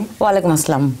আলাইকুম। ওয়ালাইকুম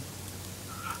আসসালাম।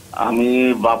 আমি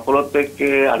বাপুরা থেকে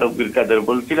আলমগীর কাদের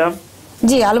বলছিলাম।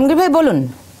 জি আলমগীর ভাই বলুন।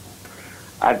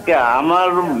 আচ্ছা, আমার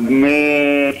মেয়ে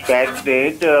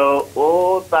ক্যান্ডিডেট, ও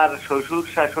তার শ্বশুর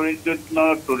শাশুড়ির জন্য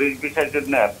টুরিস্ট ভিসার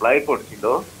জন্য অ্যাপ্লাই করছিল।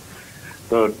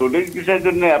 তো টুরিস্ট ভিসার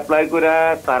জন্য অ্যাপ্লাই করে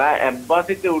তারা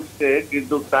এম্বাসিতে উঠছে,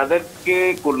 কিন্তু তাদেরকে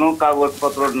কোনো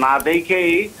কাগজপত্র না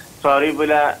দেখেই সরি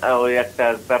বলে ওই একটা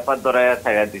পেপার ধরায়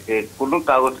ছাড়া দিচ্ছে। কোনো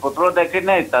কাগজপত্র দেখে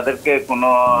নাই, তাদেরকে কোনো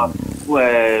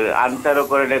আনসারও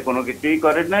করে নাই, কোনো কিছুই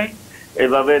করে নাই,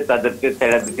 এভাবে তাদেরকে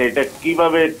ছেড়ে দিচ্ছে। এটা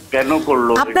কিভাবে কেন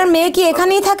করলো? আপনার মেয়ে কি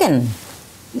এখানেই থাকেন?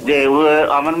 যে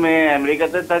আমার মেয়ে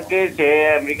আমেরিকাতে থাকে, সে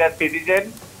আমেরিকার সিটিজেন,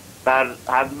 তার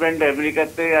হাজবেন্ড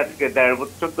আমেরিকাতে আজকে 1.5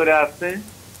 বছর করে আছে।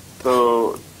 তো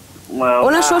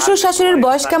ওনার শ্বশুর শাশুড়ির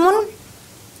বয়স কেমন?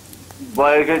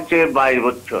 বয়স হচ্ছে 22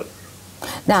 বছর।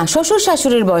 না, শ্বশুর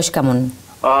শাশুড়ির বয়স কেমন?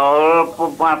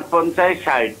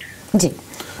 50-60। জি,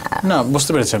 না,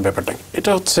 বুঝতে পেরেছেন ব্যাপারটা।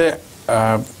 এটা হচ্ছে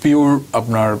পিওর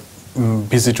আপনার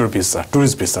visitor visa,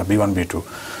 tourist visa, B1 B2।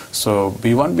 So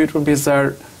B1 B2 ভিসার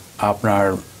আপনার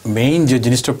মেইন যে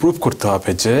জিনিসটা প্রুভ করতে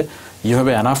হবে যে you have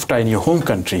enough time in your home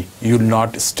country, you will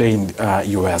not stay in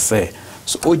USA।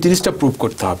 So ওই জিনিসটা প্রুভ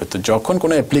করতে হবে। তো যখন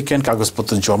কোনো অ্যাপ্লিক্যান্ট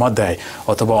কাগজপত্র জমা দেয়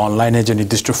অথবা অনলাইনে যে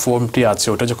নির্দিষ্ট ফর্মটি আছে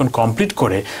ওটা যখন কমপ্লিট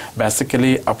করে,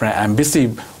 বেসিক্যালি আপনার এমবিসি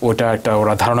ওটা একটা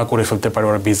ওরা ধারণা করে ফেলতে পারে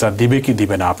ওরা ভিসা দিবে কি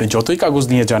দিবে না। আপনি যতই কাগজ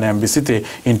নিয়ে যান এমবিসিতে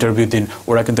ইন্টারভিউ দিন,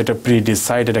 ওরা কিন্তু একটা প্রি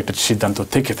ডিসাইডেড একটা সিদ্ধান্ত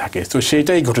থেকে থাকে। তো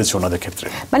সেইটাই ঘটেছে ওনাদের ক্ষেত্রে।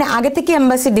 মানে আগে থেকে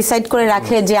এমবাসি ডিসাইড করে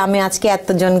রাখে যে আমি আজকে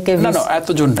এতজনকে। না না,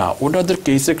 এতজন না, ওনাদের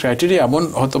কেসের ক্রাইটেরিয়া এমন,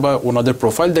 হয়তোবা ওনাদের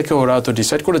প্রোফাইল দেখে ওরা হয়তো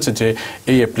ডিসাইড করেছে যে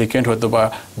এই অ্যাপ্লিক্যান্ট হয়তোবা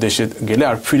দেশে গেলে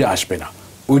আর ফিরে আসবে না।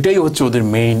 ওইটাই হচ্ছে ওদের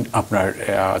মেইন আপনার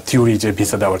থিওরি যে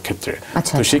ভিসা দেওয়ার ক্ষেত্রে।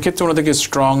 তো সেক্ষেত্রে ওনাদেরকে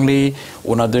স্ট্রংলি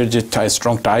ওনাদের যে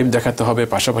স্ট্রং টাইপ দেখাতে হবে,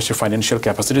 পাশাপাশি ফাইন্যান্সিয়াল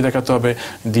ক্যাপাসিটি দেখাতে হবে,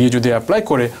 দিয়ে যদি অ্যাপ্লাই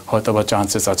করে হয়তোবা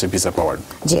চান্সেস আছে ভিসা পাওয়ার।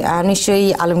 জি, নিশ্চয়ই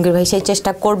আলমগীর ভাই সেই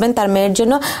চেষ্টা করবেন তার মেয়ের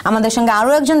জন্য। আমাদের সঙ্গে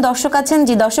আরো একজন দর্শক আছেন।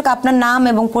 জি দর্শক, আপনার নাম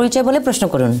এবং পরিচয় বলে প্রশ্ন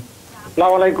করুন।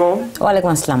 আসসালামু আলাইকুম।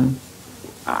 ওয়ালাইকুম আসসালাম।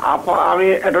 আমি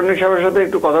অ্যাটর্নি সাহেবের সাথে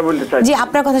একটু কথা বলতে চাই। জি,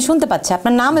 আপনার কথা শুনতে পাচ্ছি,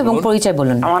 আপনার নাম এবং পরিচয়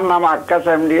বলুন। আমার নাম আকাশ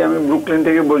এমডি, আমি ব্রুকলিন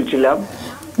থেকে বলছিলাম।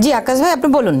 জি আকাশ ভাই, আপনি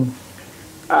বলুন।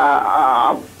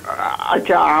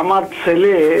 আচ্ছা, আমার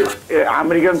ছেলে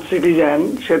আমেরিকান সিটিজেন,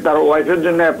 সে তার ওয়াইফের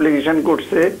জন্য অ্যাপ্লিকেশন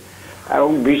করছে এবং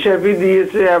ভিসা ফি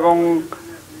দিয়েছে এবং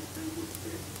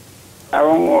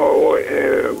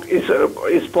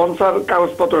স্পন্সর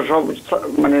কাগজপত্র সব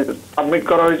মানে সাবমিট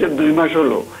করা হয়েছে 2 মাস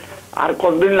হলো। আর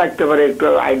কতদিন লাগতে পারে একটু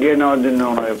আইডিয়া নেওয়ার জন্য।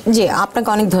 জি, আপনাকে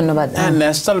অনেক ধন্যবাদ।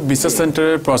 ন্যাশনাল ভিসা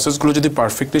সেন্টারের প্রসেসগুলো যদি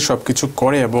পারফেক্টলি সবকিছু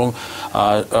করে এবং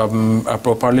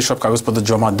প্রপারলি সব কাগজপত্র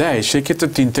জমা দেয়, সেক্ষেত্রে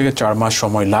 3 থেকে 4 মাস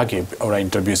সময় লাগে ওরা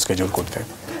ইন্টারভিউ স্কেজুল করতে।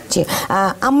 জি,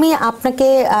 আমি আপনাকে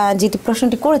যেটি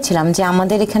প্রশ্নটি করেছিলাম যে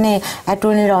আমাদের এখানে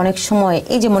অ্যাটর্নিরা অনেক সময়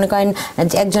এই যে মনে করেন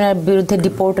একজনের বিরুদ্ধে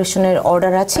ডিপোর্টেশনের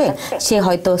অর্ডার আছে, সে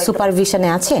হয়তো সুপারভিশনে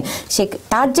আছে, সে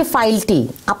তার যে ফাইলটি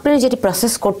আপনি যেটি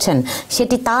প্রসেস করছেন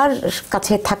সেটি তার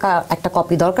কাছে থাকা একটা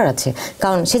কপি দরকার আছে।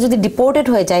 কারণ সে যদি ডিপোর্টেড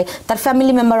হয়ে যায়, তার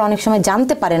ফ্যামিলি মেম্বার অনেক সময়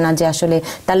জানতে পারে না যে আসলে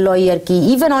তার লয়ার কি।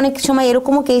 ইভেন অনেক সময়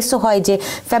এরকমও কেসও হয় যে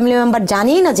ফ্যামিলি মেম্বার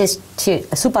জানেই না যে সে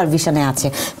সুপারভিশনে আছে।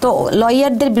 তো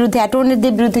লয়ারদের বিরুদ্ধে,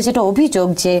 অ্যাটর্নিদের বিরুদ্ধে যেটা অভিযোগ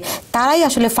যে তারাই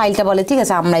আসলে ফাইলটা বলে ঠিক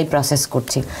আছে আমরাই প্রসেস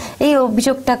করছি, এই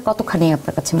অভিযোগটা কতখানি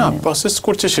আপনার কাছে মনে হয়? প্রসেস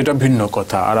করছে সেটা ভিন্ন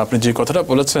কথা। আর আপনি যে কথাটা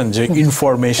বলেছেন যে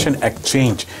ইনফরমেশন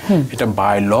এক্সচেঞ্জ, এটা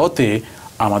বাই লতে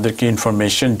আমাদেরকে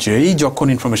ইনফরমেশন, যেই যখন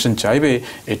ইনফরমেশন চাইবে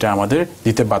এটা আমাদের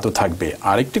দিতে বাধ্য থাকবে।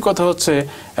 আরেকটি কথা হচ্ছে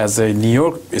as a new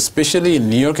York, specially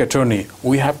new York attorney,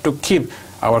 we have to keep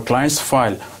our clients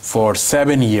file for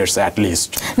 7 years at least.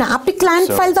 না, আপনি ক্লায়েন্ট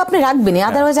ফাইল তো আপনি রাখবেনই,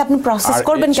 আদারওয়াইজ আপনি প্রসেস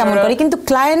করবেন কেমন করে? কিন্তু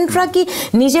ক্লায়েন্টরা কি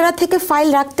নিজেরা থেকে ফাইল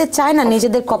রাখতে চায় না,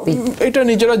 নিজেদের কপি? এটা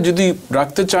নিজেরা যদি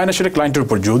রাখতে চায় না, সেটা ক্লায়েন্টের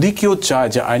উপর। যদি কেউ চায়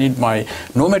যে I need my,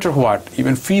 no matter what,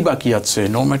 even ফি বাকি আছে,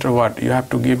 no matter what, you have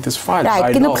to give this file. Right,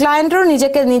 কিন্তু ক্লায়েন্টেরও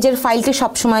নিজের ফাইলটি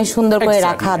সবসময় সুন্দর করে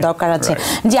রাখা দরকার আছে।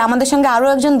 যে আমাদের সঙ্গে আরো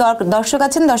একজন দর্শক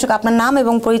আছেন। দর্শক, আপনার নাম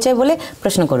এবং পরিচয় বলে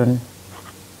প্রশ্ন করুন।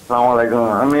 আসসালামু আলাইকুম,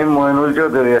 আমি মইনুল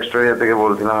চৌধুরী অস্ট্রেলিয়া থেকে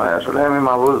বলছিলাম। আসলে আমি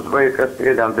মাহবুব ভাইয়ের কাছ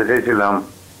থেকে জানতে চাইছিলাম,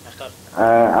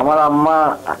 আমার আম্মা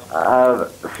আর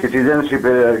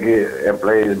সিটিজেনশিপের আর কি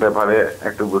অ্যাপ্লাই ব্যাপারে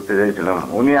একটু বুঝতে চাইছিলাম।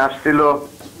 উনি আসছিল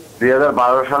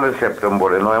 2012 সালের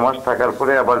সেপ্টেম্বরে, 9 মাস থাকার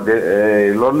পরে আবার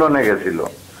লন্ডনে গেছিল।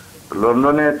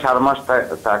 লন্ডনে 4 মাস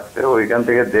থাকছে, ওইখান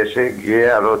থেকে দেশে গিয়ে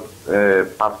আরো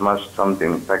 5 মাস সামথিং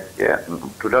থাকছে,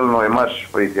 টোটাল 9 মাস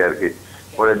হয়েছে আর কি।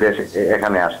 পরে দেশে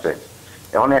এখানে আসছে,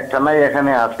 এখন একটা নাই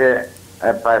এখানে আছে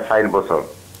প্রায় 4 বছর।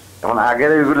 এখন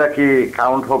আগের এগুলা কি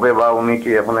কাউন্ট হবে বা উনি কি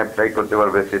এখন অ্যাপ্লাই করতে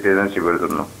পারবে সিটিজেনশিপের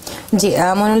জন্য? জি,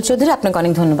 মনুল চৌধুরী, আপনাকে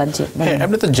অনেক ধন্যবাদ। জি,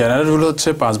 এমনি তো জেনারেল রুল হচ্ছে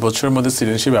 5 বছরের মধ্যে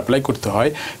সিটিজেনশিপ অ্যাপ্লাই করতে হয়।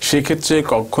 সেক্ষেত্রে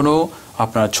কখনো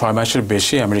আপনার 6 মাসের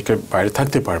বেশি আমেরিকার বাইরে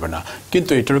থাকতে পারবে না।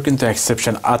 কিন্তু এটারও কিন্তু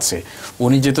এক্সেপশন আছে।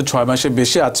 উনি যেহেতু 6 মাসের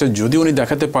বেশি আছে, যদি উনি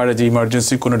দেখাতে পারে যে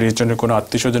ইমার্জেন্সি কোনো রিজনের কোনো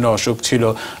আত্মীয়স্বজনের অসুখ ছিল,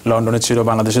 লন্ডনে ছিল,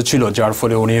 বাংলাদেশে ছিল, যার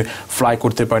ফলে উনি ফ্লাই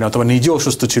করতে পারেন অথবা নিজে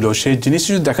অসুস্থ ছিল, সেই জিনিস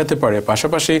যদি দেখাতে পারে,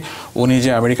 পাশাপাশি উনি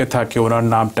যে আমেরিকায় থাকে ওনার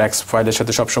নাম ট্যাক্স ফাইলের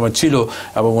সাথে সবসময় ছিল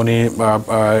এবং উনি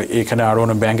এখানে আরও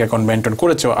ব্যাঙ্ক অ্যাকাউন্ট মেনটেন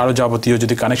করেছে, আরও যাবতীয়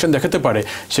যদি কানেকশন দেখাতে পারে,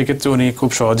 সেক্ষেত্রে উনি খুব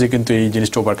সহজে কিন্তু এই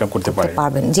জিনিসটা ওভারকাম করতে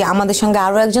পারবেন। জি, আমাদের সঙ্গে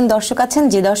আরও একজন দর্শক আছেন।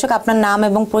 যে দর্শক, আপনার নাম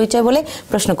এবং পরিচয় বলে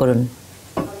প্রশ্ন করুন।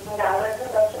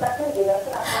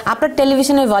 আপনার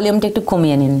টেলিভিশনের ভলিউমটা একটু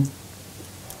কমিয়ে নিন।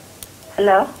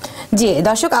 হ্যালো। জি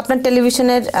দর্শক, আপনার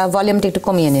টেলিভিশনের ভলিউমটা একটু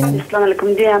কমিয়ে নিন। আসসালামু আলাইকুম।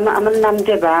 জি, আমার নাম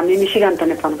জেবা, আমি মিশিগান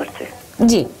থেকে ফোন করছি।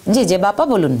 জি জি জি বাপা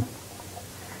বলুন।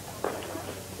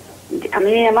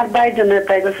 আমি আমার ভাইয়ের জন্য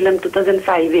অ্যাপ্লাই করেছিলাম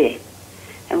 2005-এ।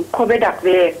 কবে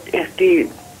ডাকবে একটি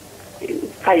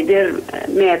 5-এর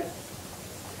মেয়াদ?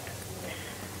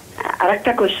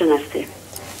 আরেকটা কোশ্চেন আছে।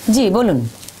 জি বলুন।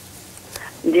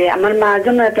 যে আমার মার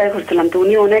জন্য অ্যাপ্লাই করছিলাম, তো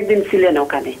উনি অনেকদিন ছিলেন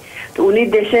ওখানে, তো উনি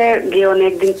দেশে গিয়ে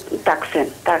অনেকদিন থাকছেন,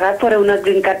 থাকার পরে ওনার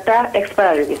গ্রিন কার্ডটা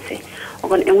এক্সপায়ার হয়ে গেছে।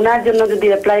 ওখানে ওনার জন্য যদি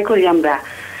অ্যাপ্লাই করি আমরা,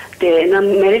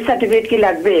 ম্যারেজ সার্টিফিকেট কি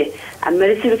লাগবে? আর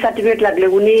ম্যারেজ সার্টিফিকেট লাগলে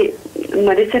উনি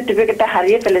ম্যারেজ সার্টিফিকেটটা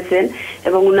হারিয়ে ফেলেছেন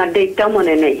এবং ওনার ডেটটাও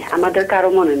মনে নেই, আমাদের কারো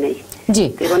মনে নেই। জি,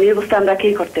 এবং এই অবস্থা আমরা কি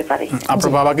করতে পারি?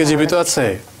 আপনার বাবাকে জীবিত আছে?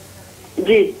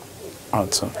 জি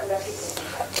আচ্ছা,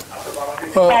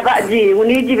 বাবা জি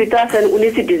উনি জীবিত আছেন, উনি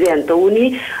সিটিজেন, তো উনি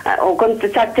ওখানে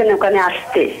চাচ্ছেন ওখানে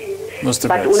আসতে,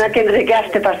 বাট উনাকে রেখে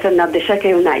আসতে পারছেন না, দেশে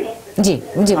কেউ নাই। জি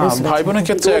জি, ভাই বোনের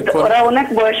ক্ষেত্রে ওরা অনেক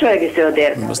বয়স হয়ে গেছে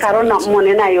ওদের, কারণ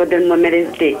মনে নাই ওদের ম্যারেজ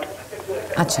ডেট।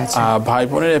 ভাই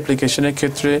বোনের অ্যাপ্লিকেশনের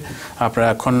ক্ষেত্রে আপনারা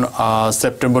এখন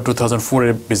সেপ্টেম্বর 2004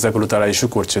 এর ভিসাগুলো তারা ইস্যু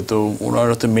করছে, তো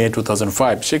ওনারা তো মে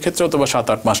 2005, সেক্ষেত্রে অথবা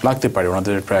 7-8 মাস লাগতে পারে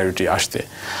ওনাদের প্রায়োরিটি আসতে।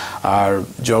 আর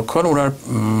যখন ওনার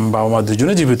বাবা মা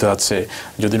দুজনে জীবিত আছে,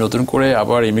 যদি নতুন করে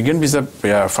আবার ইমিগ্রেন্ট ভিসা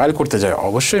ফাইল করতে যায়,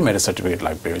 অবশ্যই ম্যারেজ সার্টিফিকেট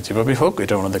লাগবে, যেভাবে হোক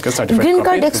এটা ওনাদেরকে সার্টিফাইড গ্রিন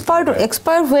কার্ড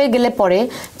এক্সপায়ার হয়ে গেলে পরে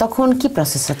তখন কি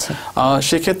প্রসেস আছে?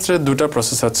 সেক্ষেত্রে দুটো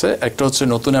প্রসেস আছে। একটা হচ্ছে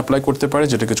নতুন অ্যাপ্লাই করতে পারে,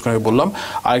 যেটা কিছুক্ষণ আগে বললাম,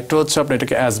 আর একটা হচ্ছে আপনি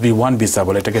এটাকে SB1 ভিসা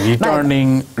বলে, এটাকে returning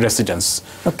residence.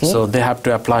 So they have to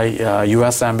apply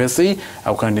US embassy,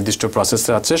 ওখানে নির্দিষ্ট প্রসেস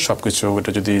আছে সবকিছু,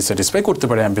 ওটা যদি স্যাটিসফাই করতে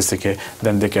পারে এমবাসিকে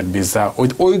দেন দে ক্যান ভিসা,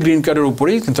 ওই গ্রিন কার্ডের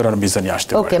উপরেই কিন্তু তারা ভিসা নিয়ে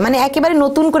আসতে পারে। ওকে, মানে একেবারে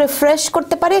নতুন করে ফ্রেশ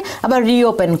করতে পারে, আবার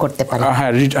রিওপেন করতে পারে।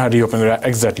 হ্যাঁ, রিওপেন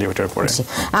এক্স্যাক্টলি ওটার উপরে।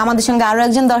 আমাদের সঙ্গে আরো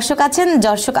একজন দর্শক আছেন।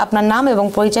 দর্শক, আপনার নাম এবং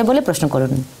পরিচয় বলে প্রশ্ন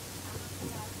করুন।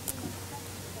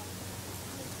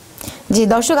 জি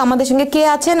দর্শক, আমাদের সঙ্গে কে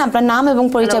আছেন, আপনার নাম এবং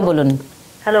পরিচয় বলুন।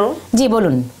 হ্যালো। জি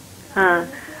বলুন। হ্যাঁ,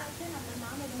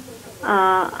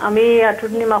 আমি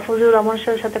অ্যাটর্নি মাহফুজুর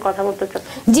রহমানের সাথে কথা বলতে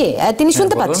চাচ্ছি। জি, তিনি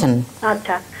শুনতে পাচ্ছেন।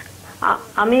 আচ্ছা,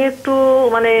 আমি একটু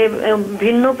মানে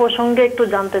ভিন্ন প্রসঙ্গে একটু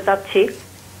জানতে চাচ্ছি।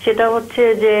 সেটা হচ্ছে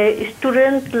যে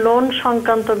স্টুডেন্ট লোন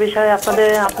সংক্রান্ত বিষয়ে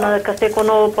আপনার কাছে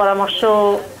কোনো পরামর্শ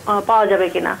পাওয়া যাবে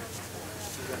কিনা?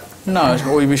 না,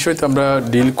 ওই বিষয়ে তো আমরা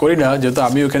ডিল করি না, যেহেতু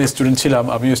আমি ওখানে স্টুডেন্ট ছিলাম,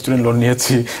 আমিও স্টুডেন্ট লোন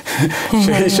নিয়েছি,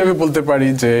 সেই হিসাবে বলতে পারি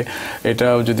যে এটা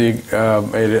যদি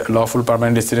লফুল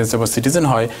পার্মানেন্ট রেসিডেন্স বা সিটিজেন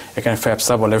হয়, এখানে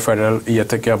ফ্যাপসা বলে ফেডারেল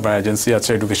থেকে আপনার এজেন্সি আছে,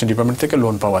 এডুকেশন ডিপার্টমেন্ট থেকে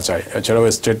লোন পাওয়া যায়। এছাড়াও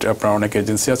স্টেট আপনার অনেক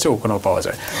এজেন্সি আছে, ওখানেও পাওয়া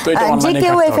যায়। তো এটা অনলাইনে যে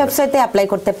কেউ এই ফ্যাপসাতে অ্যাপ্লাই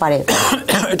করতে পারে।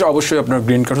 এটা অবশ্যই আপনার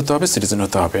গ্রিন কার্ড হতে হবে, সিটিজেন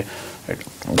হতে হবে।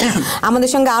 আমাদের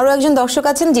সঙ্গে আরো একজন দর্শক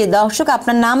আছেন। যে দর্শক,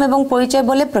 আপনার নাম এবং পরিচয়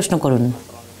বলে প্রশ্ন করুন।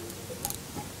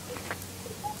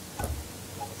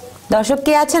 দর্শক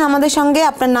কে আছেন আমাদের সঙ্গে,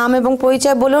 আপনার নাম এবং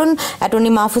পরিচয় বলুন,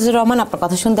 অ্যাটর্নি মাহফুজুর রহমান আপনার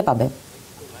কথা শুনতে পাবে।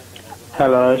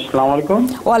 হ্যালো, আসসালামু আলাইকুম।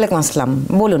 ওয়ালাইকুম আসসালাম,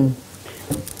 বলুন।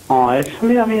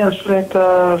 অ্যাকচুয়ালি আমি আসলে একটা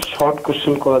শর্ট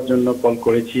কোশ্চেন করার জন্য কল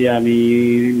করেছি। আমি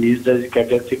নিউ জার্সি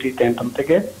ক্যাপিটাল সিটি টেন্টন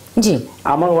থেকে। জি,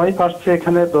 আমার ওয়াইফ আসছে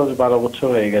এখানে 10-12 বছর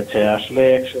হয়ে গেছে। আসলে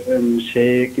সে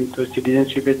কিন্তু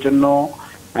সিটিজেনশিপের জন্য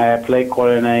অ্যাপ্লাই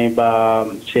করে নাই, বা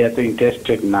সে এত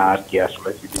ইন্টারেস্টেড না আর কি আসলে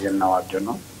সিটিজেন নেওয়ার জন্য।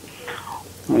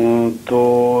 তো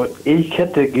এই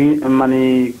ক্ষেত্রে মানে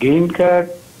গ্রিন কার্ড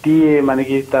দিয়ে মানে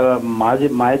কি তার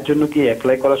মায়ের জন্য কি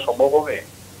অ্যাপ্লাই করা সম্ভব হবে?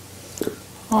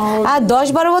 আর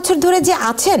 10-12 বছর ধরে যে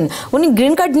আছেন উনি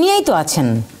গ্রিন কার্ড নিয়েই তো আছেন।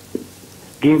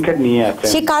 গ্রিন কার্ড নিয়ে আছেন,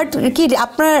 সেই কার্ড কি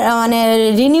আপনার মানে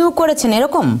রিনিউ করেছেন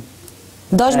এরকম?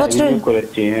 10 বছর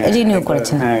রিনিউ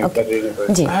করেছেন?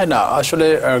 জি, হ্যাঁ। না, আসলে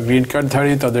গ্রিন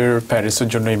কার্ডধারী তাদের প্যারিসের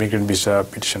জন্য ইমিগ্রেন্ট ভিসা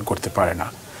পিটিশন করতে পারে না।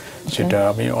 সেটা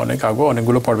আমি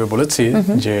অনেকগুলো পর্বে বলেছি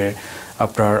যে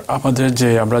আপনার আমাদের যে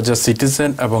আমরা যা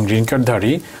সিটিজেন এবং গ্রিন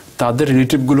কার্ডধারী তাদের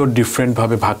রিলেটিভগুলো ডিফারেন্ট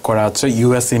ভাবে ভাগ করা আছে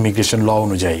ইউএস ইমিগ্রেশন ল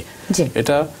অনুযায়ী।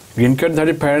 এটা গ্রিন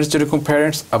কার্ডধারী প্যারেন্টস যেরকম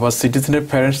প্যারেন্টস, আবার সিটিজেনের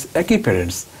প্যারেন্টস একই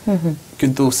প্যারেন্টস,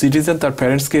 কিন্তু সিটিজেন তার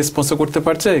প্যারেন্টসকে স্পন্সর করতে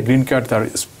পারছে, গ্রিন কার্ড তার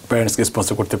প্যারেন্টসকে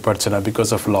স্পন্সর করতে পারছে না, বিকজ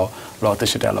অফ লতে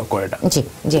সেটা অ্যালাউ করে না। জি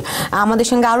জি, আমাদের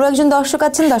সঙ্গে আরো একজন দর্শক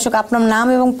আছেন। দর্শক, আপনার নাম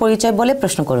এবং পরিচয় বলে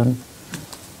প্রশ্ন করুন।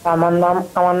 আমার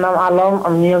নাম আলম,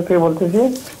 আমি নিউ ইয়র্ক থেকে বলতেছি।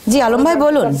 জি আলম ভাই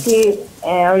বলুন।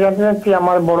 আমি জানতে চাচ্ছি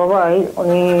আমার বড় ভাই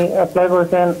উনি অ্যাপ্লাই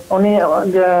করেছেন, উনি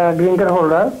গ্রিন কার্ড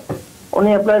হোল্ডার, উনি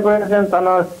অ্যাপ্লাই করেছেন তার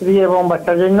স্ত্রী এবং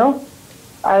বাচ্চার জন্য।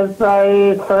 আর প্রায়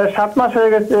 7 মাস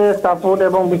হয়ে গেছে, সাপোর্ট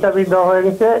এবং ভিসা দেওয়া হয়ে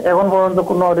গেছে, এখন পর্যন্ত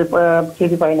কোনো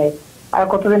চিঠি পাই নাই। আর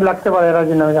কতদিন লাগতে পারে এর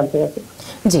জন্য আমি জানতে চাচ্ছি।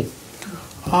 জি,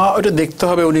 ওটা দেখতে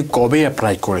হবে উনি কবে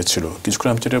অ্যাপ্লাই করেছিল। কিছুক্ষণ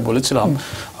আমি যেটা বলেছিলাম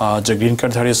যে গ্রিন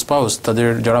কার্ডধারী স্পাউস তাদের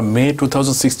যারা মে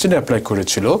 2016 অ্যাপ্লাই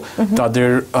করেছিল তাদের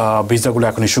ভিসাগুলো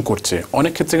এখন ইস্যু করছে।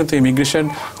 অনেক ক্ষেত্রে কিন্তু ইমিগ্রেশন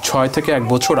 6 থেকে 1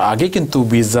 বছর আগে কিন্তু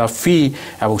ভিসা ফি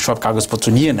এবং সব কাগজপত্র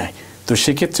নিয়ে নেয়। তো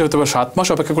সেক্ষেত্রে হয়তো 7 মাস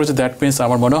অপেক্ষা করেছে। দ্যাট মিনস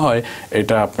আমার মনে হয়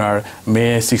এটা আপনার মে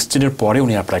 16 পরে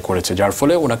উনি অ্যাপ্লাই করেছে, যার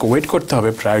ফলে ওনাকে ওয়েট করতে হবে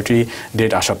প্রায়োরিটি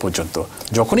ডেট আসা পর্যন্ত।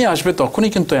 যখনই আসবে তখনই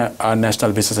কিন্তু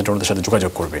ন্যাশনাল ভিসা সেন্টার ওদের সাথে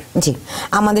যোগাযোগ করবে। জি,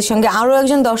 আমাদের সঙ্গে আরো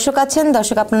একজন দর্শক আছেন।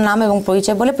 দর্শক, আপনার নাম এবং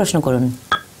পরিচয় বলে প্রশ্ন করুন।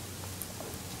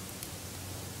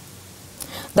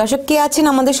 দর্শক কে আছেন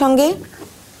আমাদের সঙ্গে?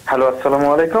 হ্যালো, আসসালামু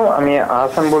আলাইকুম। আমি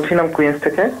আহসান বলছিলাম কুইন্স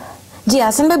থেকে। জি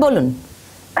আহসান ভাই বলুন।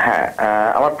 হ্যাঁ,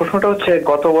 আমার প্রশ্নটা হচ্ছে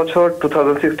গত বছর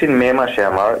 2016 মে মাসে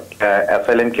আমার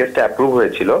অ্যাসাইলাম কেসটা অ্যাপ্রুভ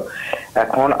হয়েছিল।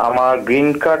 এখন আমার গ্রিন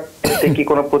কার্ডে কি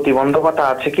কোনো প্রতিবন্ধকতা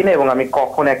আছে কিনা, এবং আমি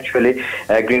কখন অ্যাকচুয়ালি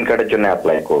গ্রিন কার্ডের জন্য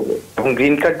অ্যাপ্লাই করব, এবং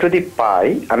গ্রিন কার্ড যদি পাই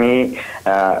আমি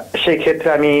সেই ক্ষেত্রে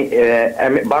আমি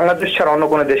বাংলাদেশ ছাড়া অন্য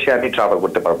কোনো দেশে আমি ট্রাভেল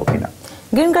করতে পারবো কিনা?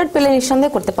 গ্রিন কার্ড পেলে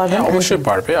নিঃসন্দেহে করতে পারবেন। অবশ্যই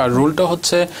পারবে। আর রুলটা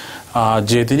হচ্ছে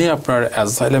যেদিনই আপনার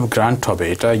অ্যাসাইলাম গ্রান্ট হবে,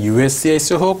 এটা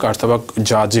ইউএসসিআইসি হোক অথবা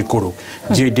যে করুক,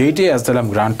 যে ডেটে অ্যাসাইলাম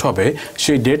গ্রান্ট হবে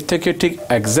সেই ডেট থেকে ঠিক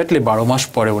এক্স্যাক্টলি 12 মাস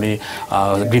পরে উনি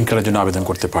গ্রিন কার্ডের জন্য আবেদন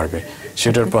করতে পারবে।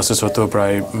 সেটার প্রসেস হতেও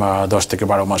প্রায় 10 থেকে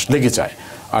 12 মাস লেগে যায়।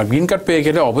 আর গ্রিন কার্ড পেয়ে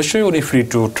গেলে অবশ্যই উনি free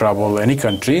to travel any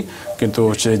country, কিন্তু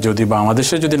সে যদি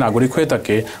বাংলাদেশের যদি নাগরিক হয়ে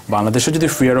থাকে, বাংলাদেশে যদি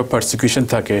ফিয়ার অফ পারসিকিউশন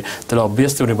থাকে, তাহলে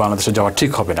অবভিয়াসলি উনি বাংলাদেশে যাওয়া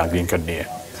ঠিক হবে না গ্রিন কার্ড নিয়ে।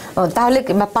 তাহলে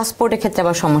পাসপোর্টের ক্ষেত্রে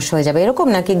আবার সমস্যা হয়ে যাবে এরকম,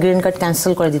 নাকি গ্রিন কার্ড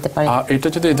ক্যান্সেল করে দিতে পারে? এটা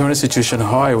যদি এই ধরনের সিচুয়েশন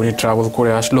হয়, উনি ট্রাভেল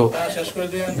করে আসলো,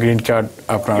 গ্রিন কার্ড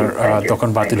আপনার তখন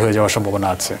বাতিল হয়ে যাওয়ার সম্ভাবনা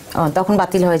আছে। তখন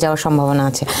বাতিল হয়ে যাওয়ার সম্ভাবনা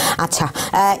আছে। আচ্ছা,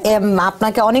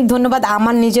 আপনাকে অনেক ধন্যবাদ।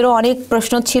 আমার নিজেরও অনেক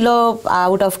প্রশ্ন ছিল,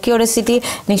 আউট অফ কিউরিওসিটি,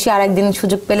 নিশ্চয়ই আরেকদিন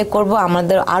সুযোগ পেলে করব।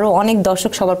 আমাদের আরও অনেক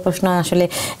দর্শক, সবার প্রশ্ন আসলে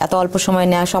এত অল্প সময়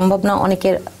নেওয়া সম্ভব না।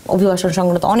 অনেকের অভিবাসন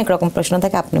সংক্রান্ত অনেক রকম প্রশ্ন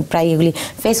থাকে, আপনি প্রায় এগুলি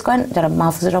ফেস করেন। যারা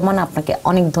মাহফুজুর রহমান, আপনাকে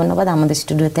অনেক ধন্যবাদ আমাদের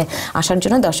স্টুডিওতে আসার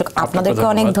জন্য। দর্শক, আপনাদেরকে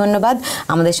অনেক ধন্যবাদ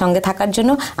আমাদের সঙ্গে থাকার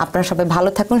জন্য। আপনারা সবাই ভালো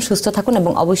থাকুন, সুস্থ থাকুন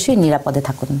এবং অবশ্যই নিরাপদে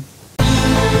থাকুন।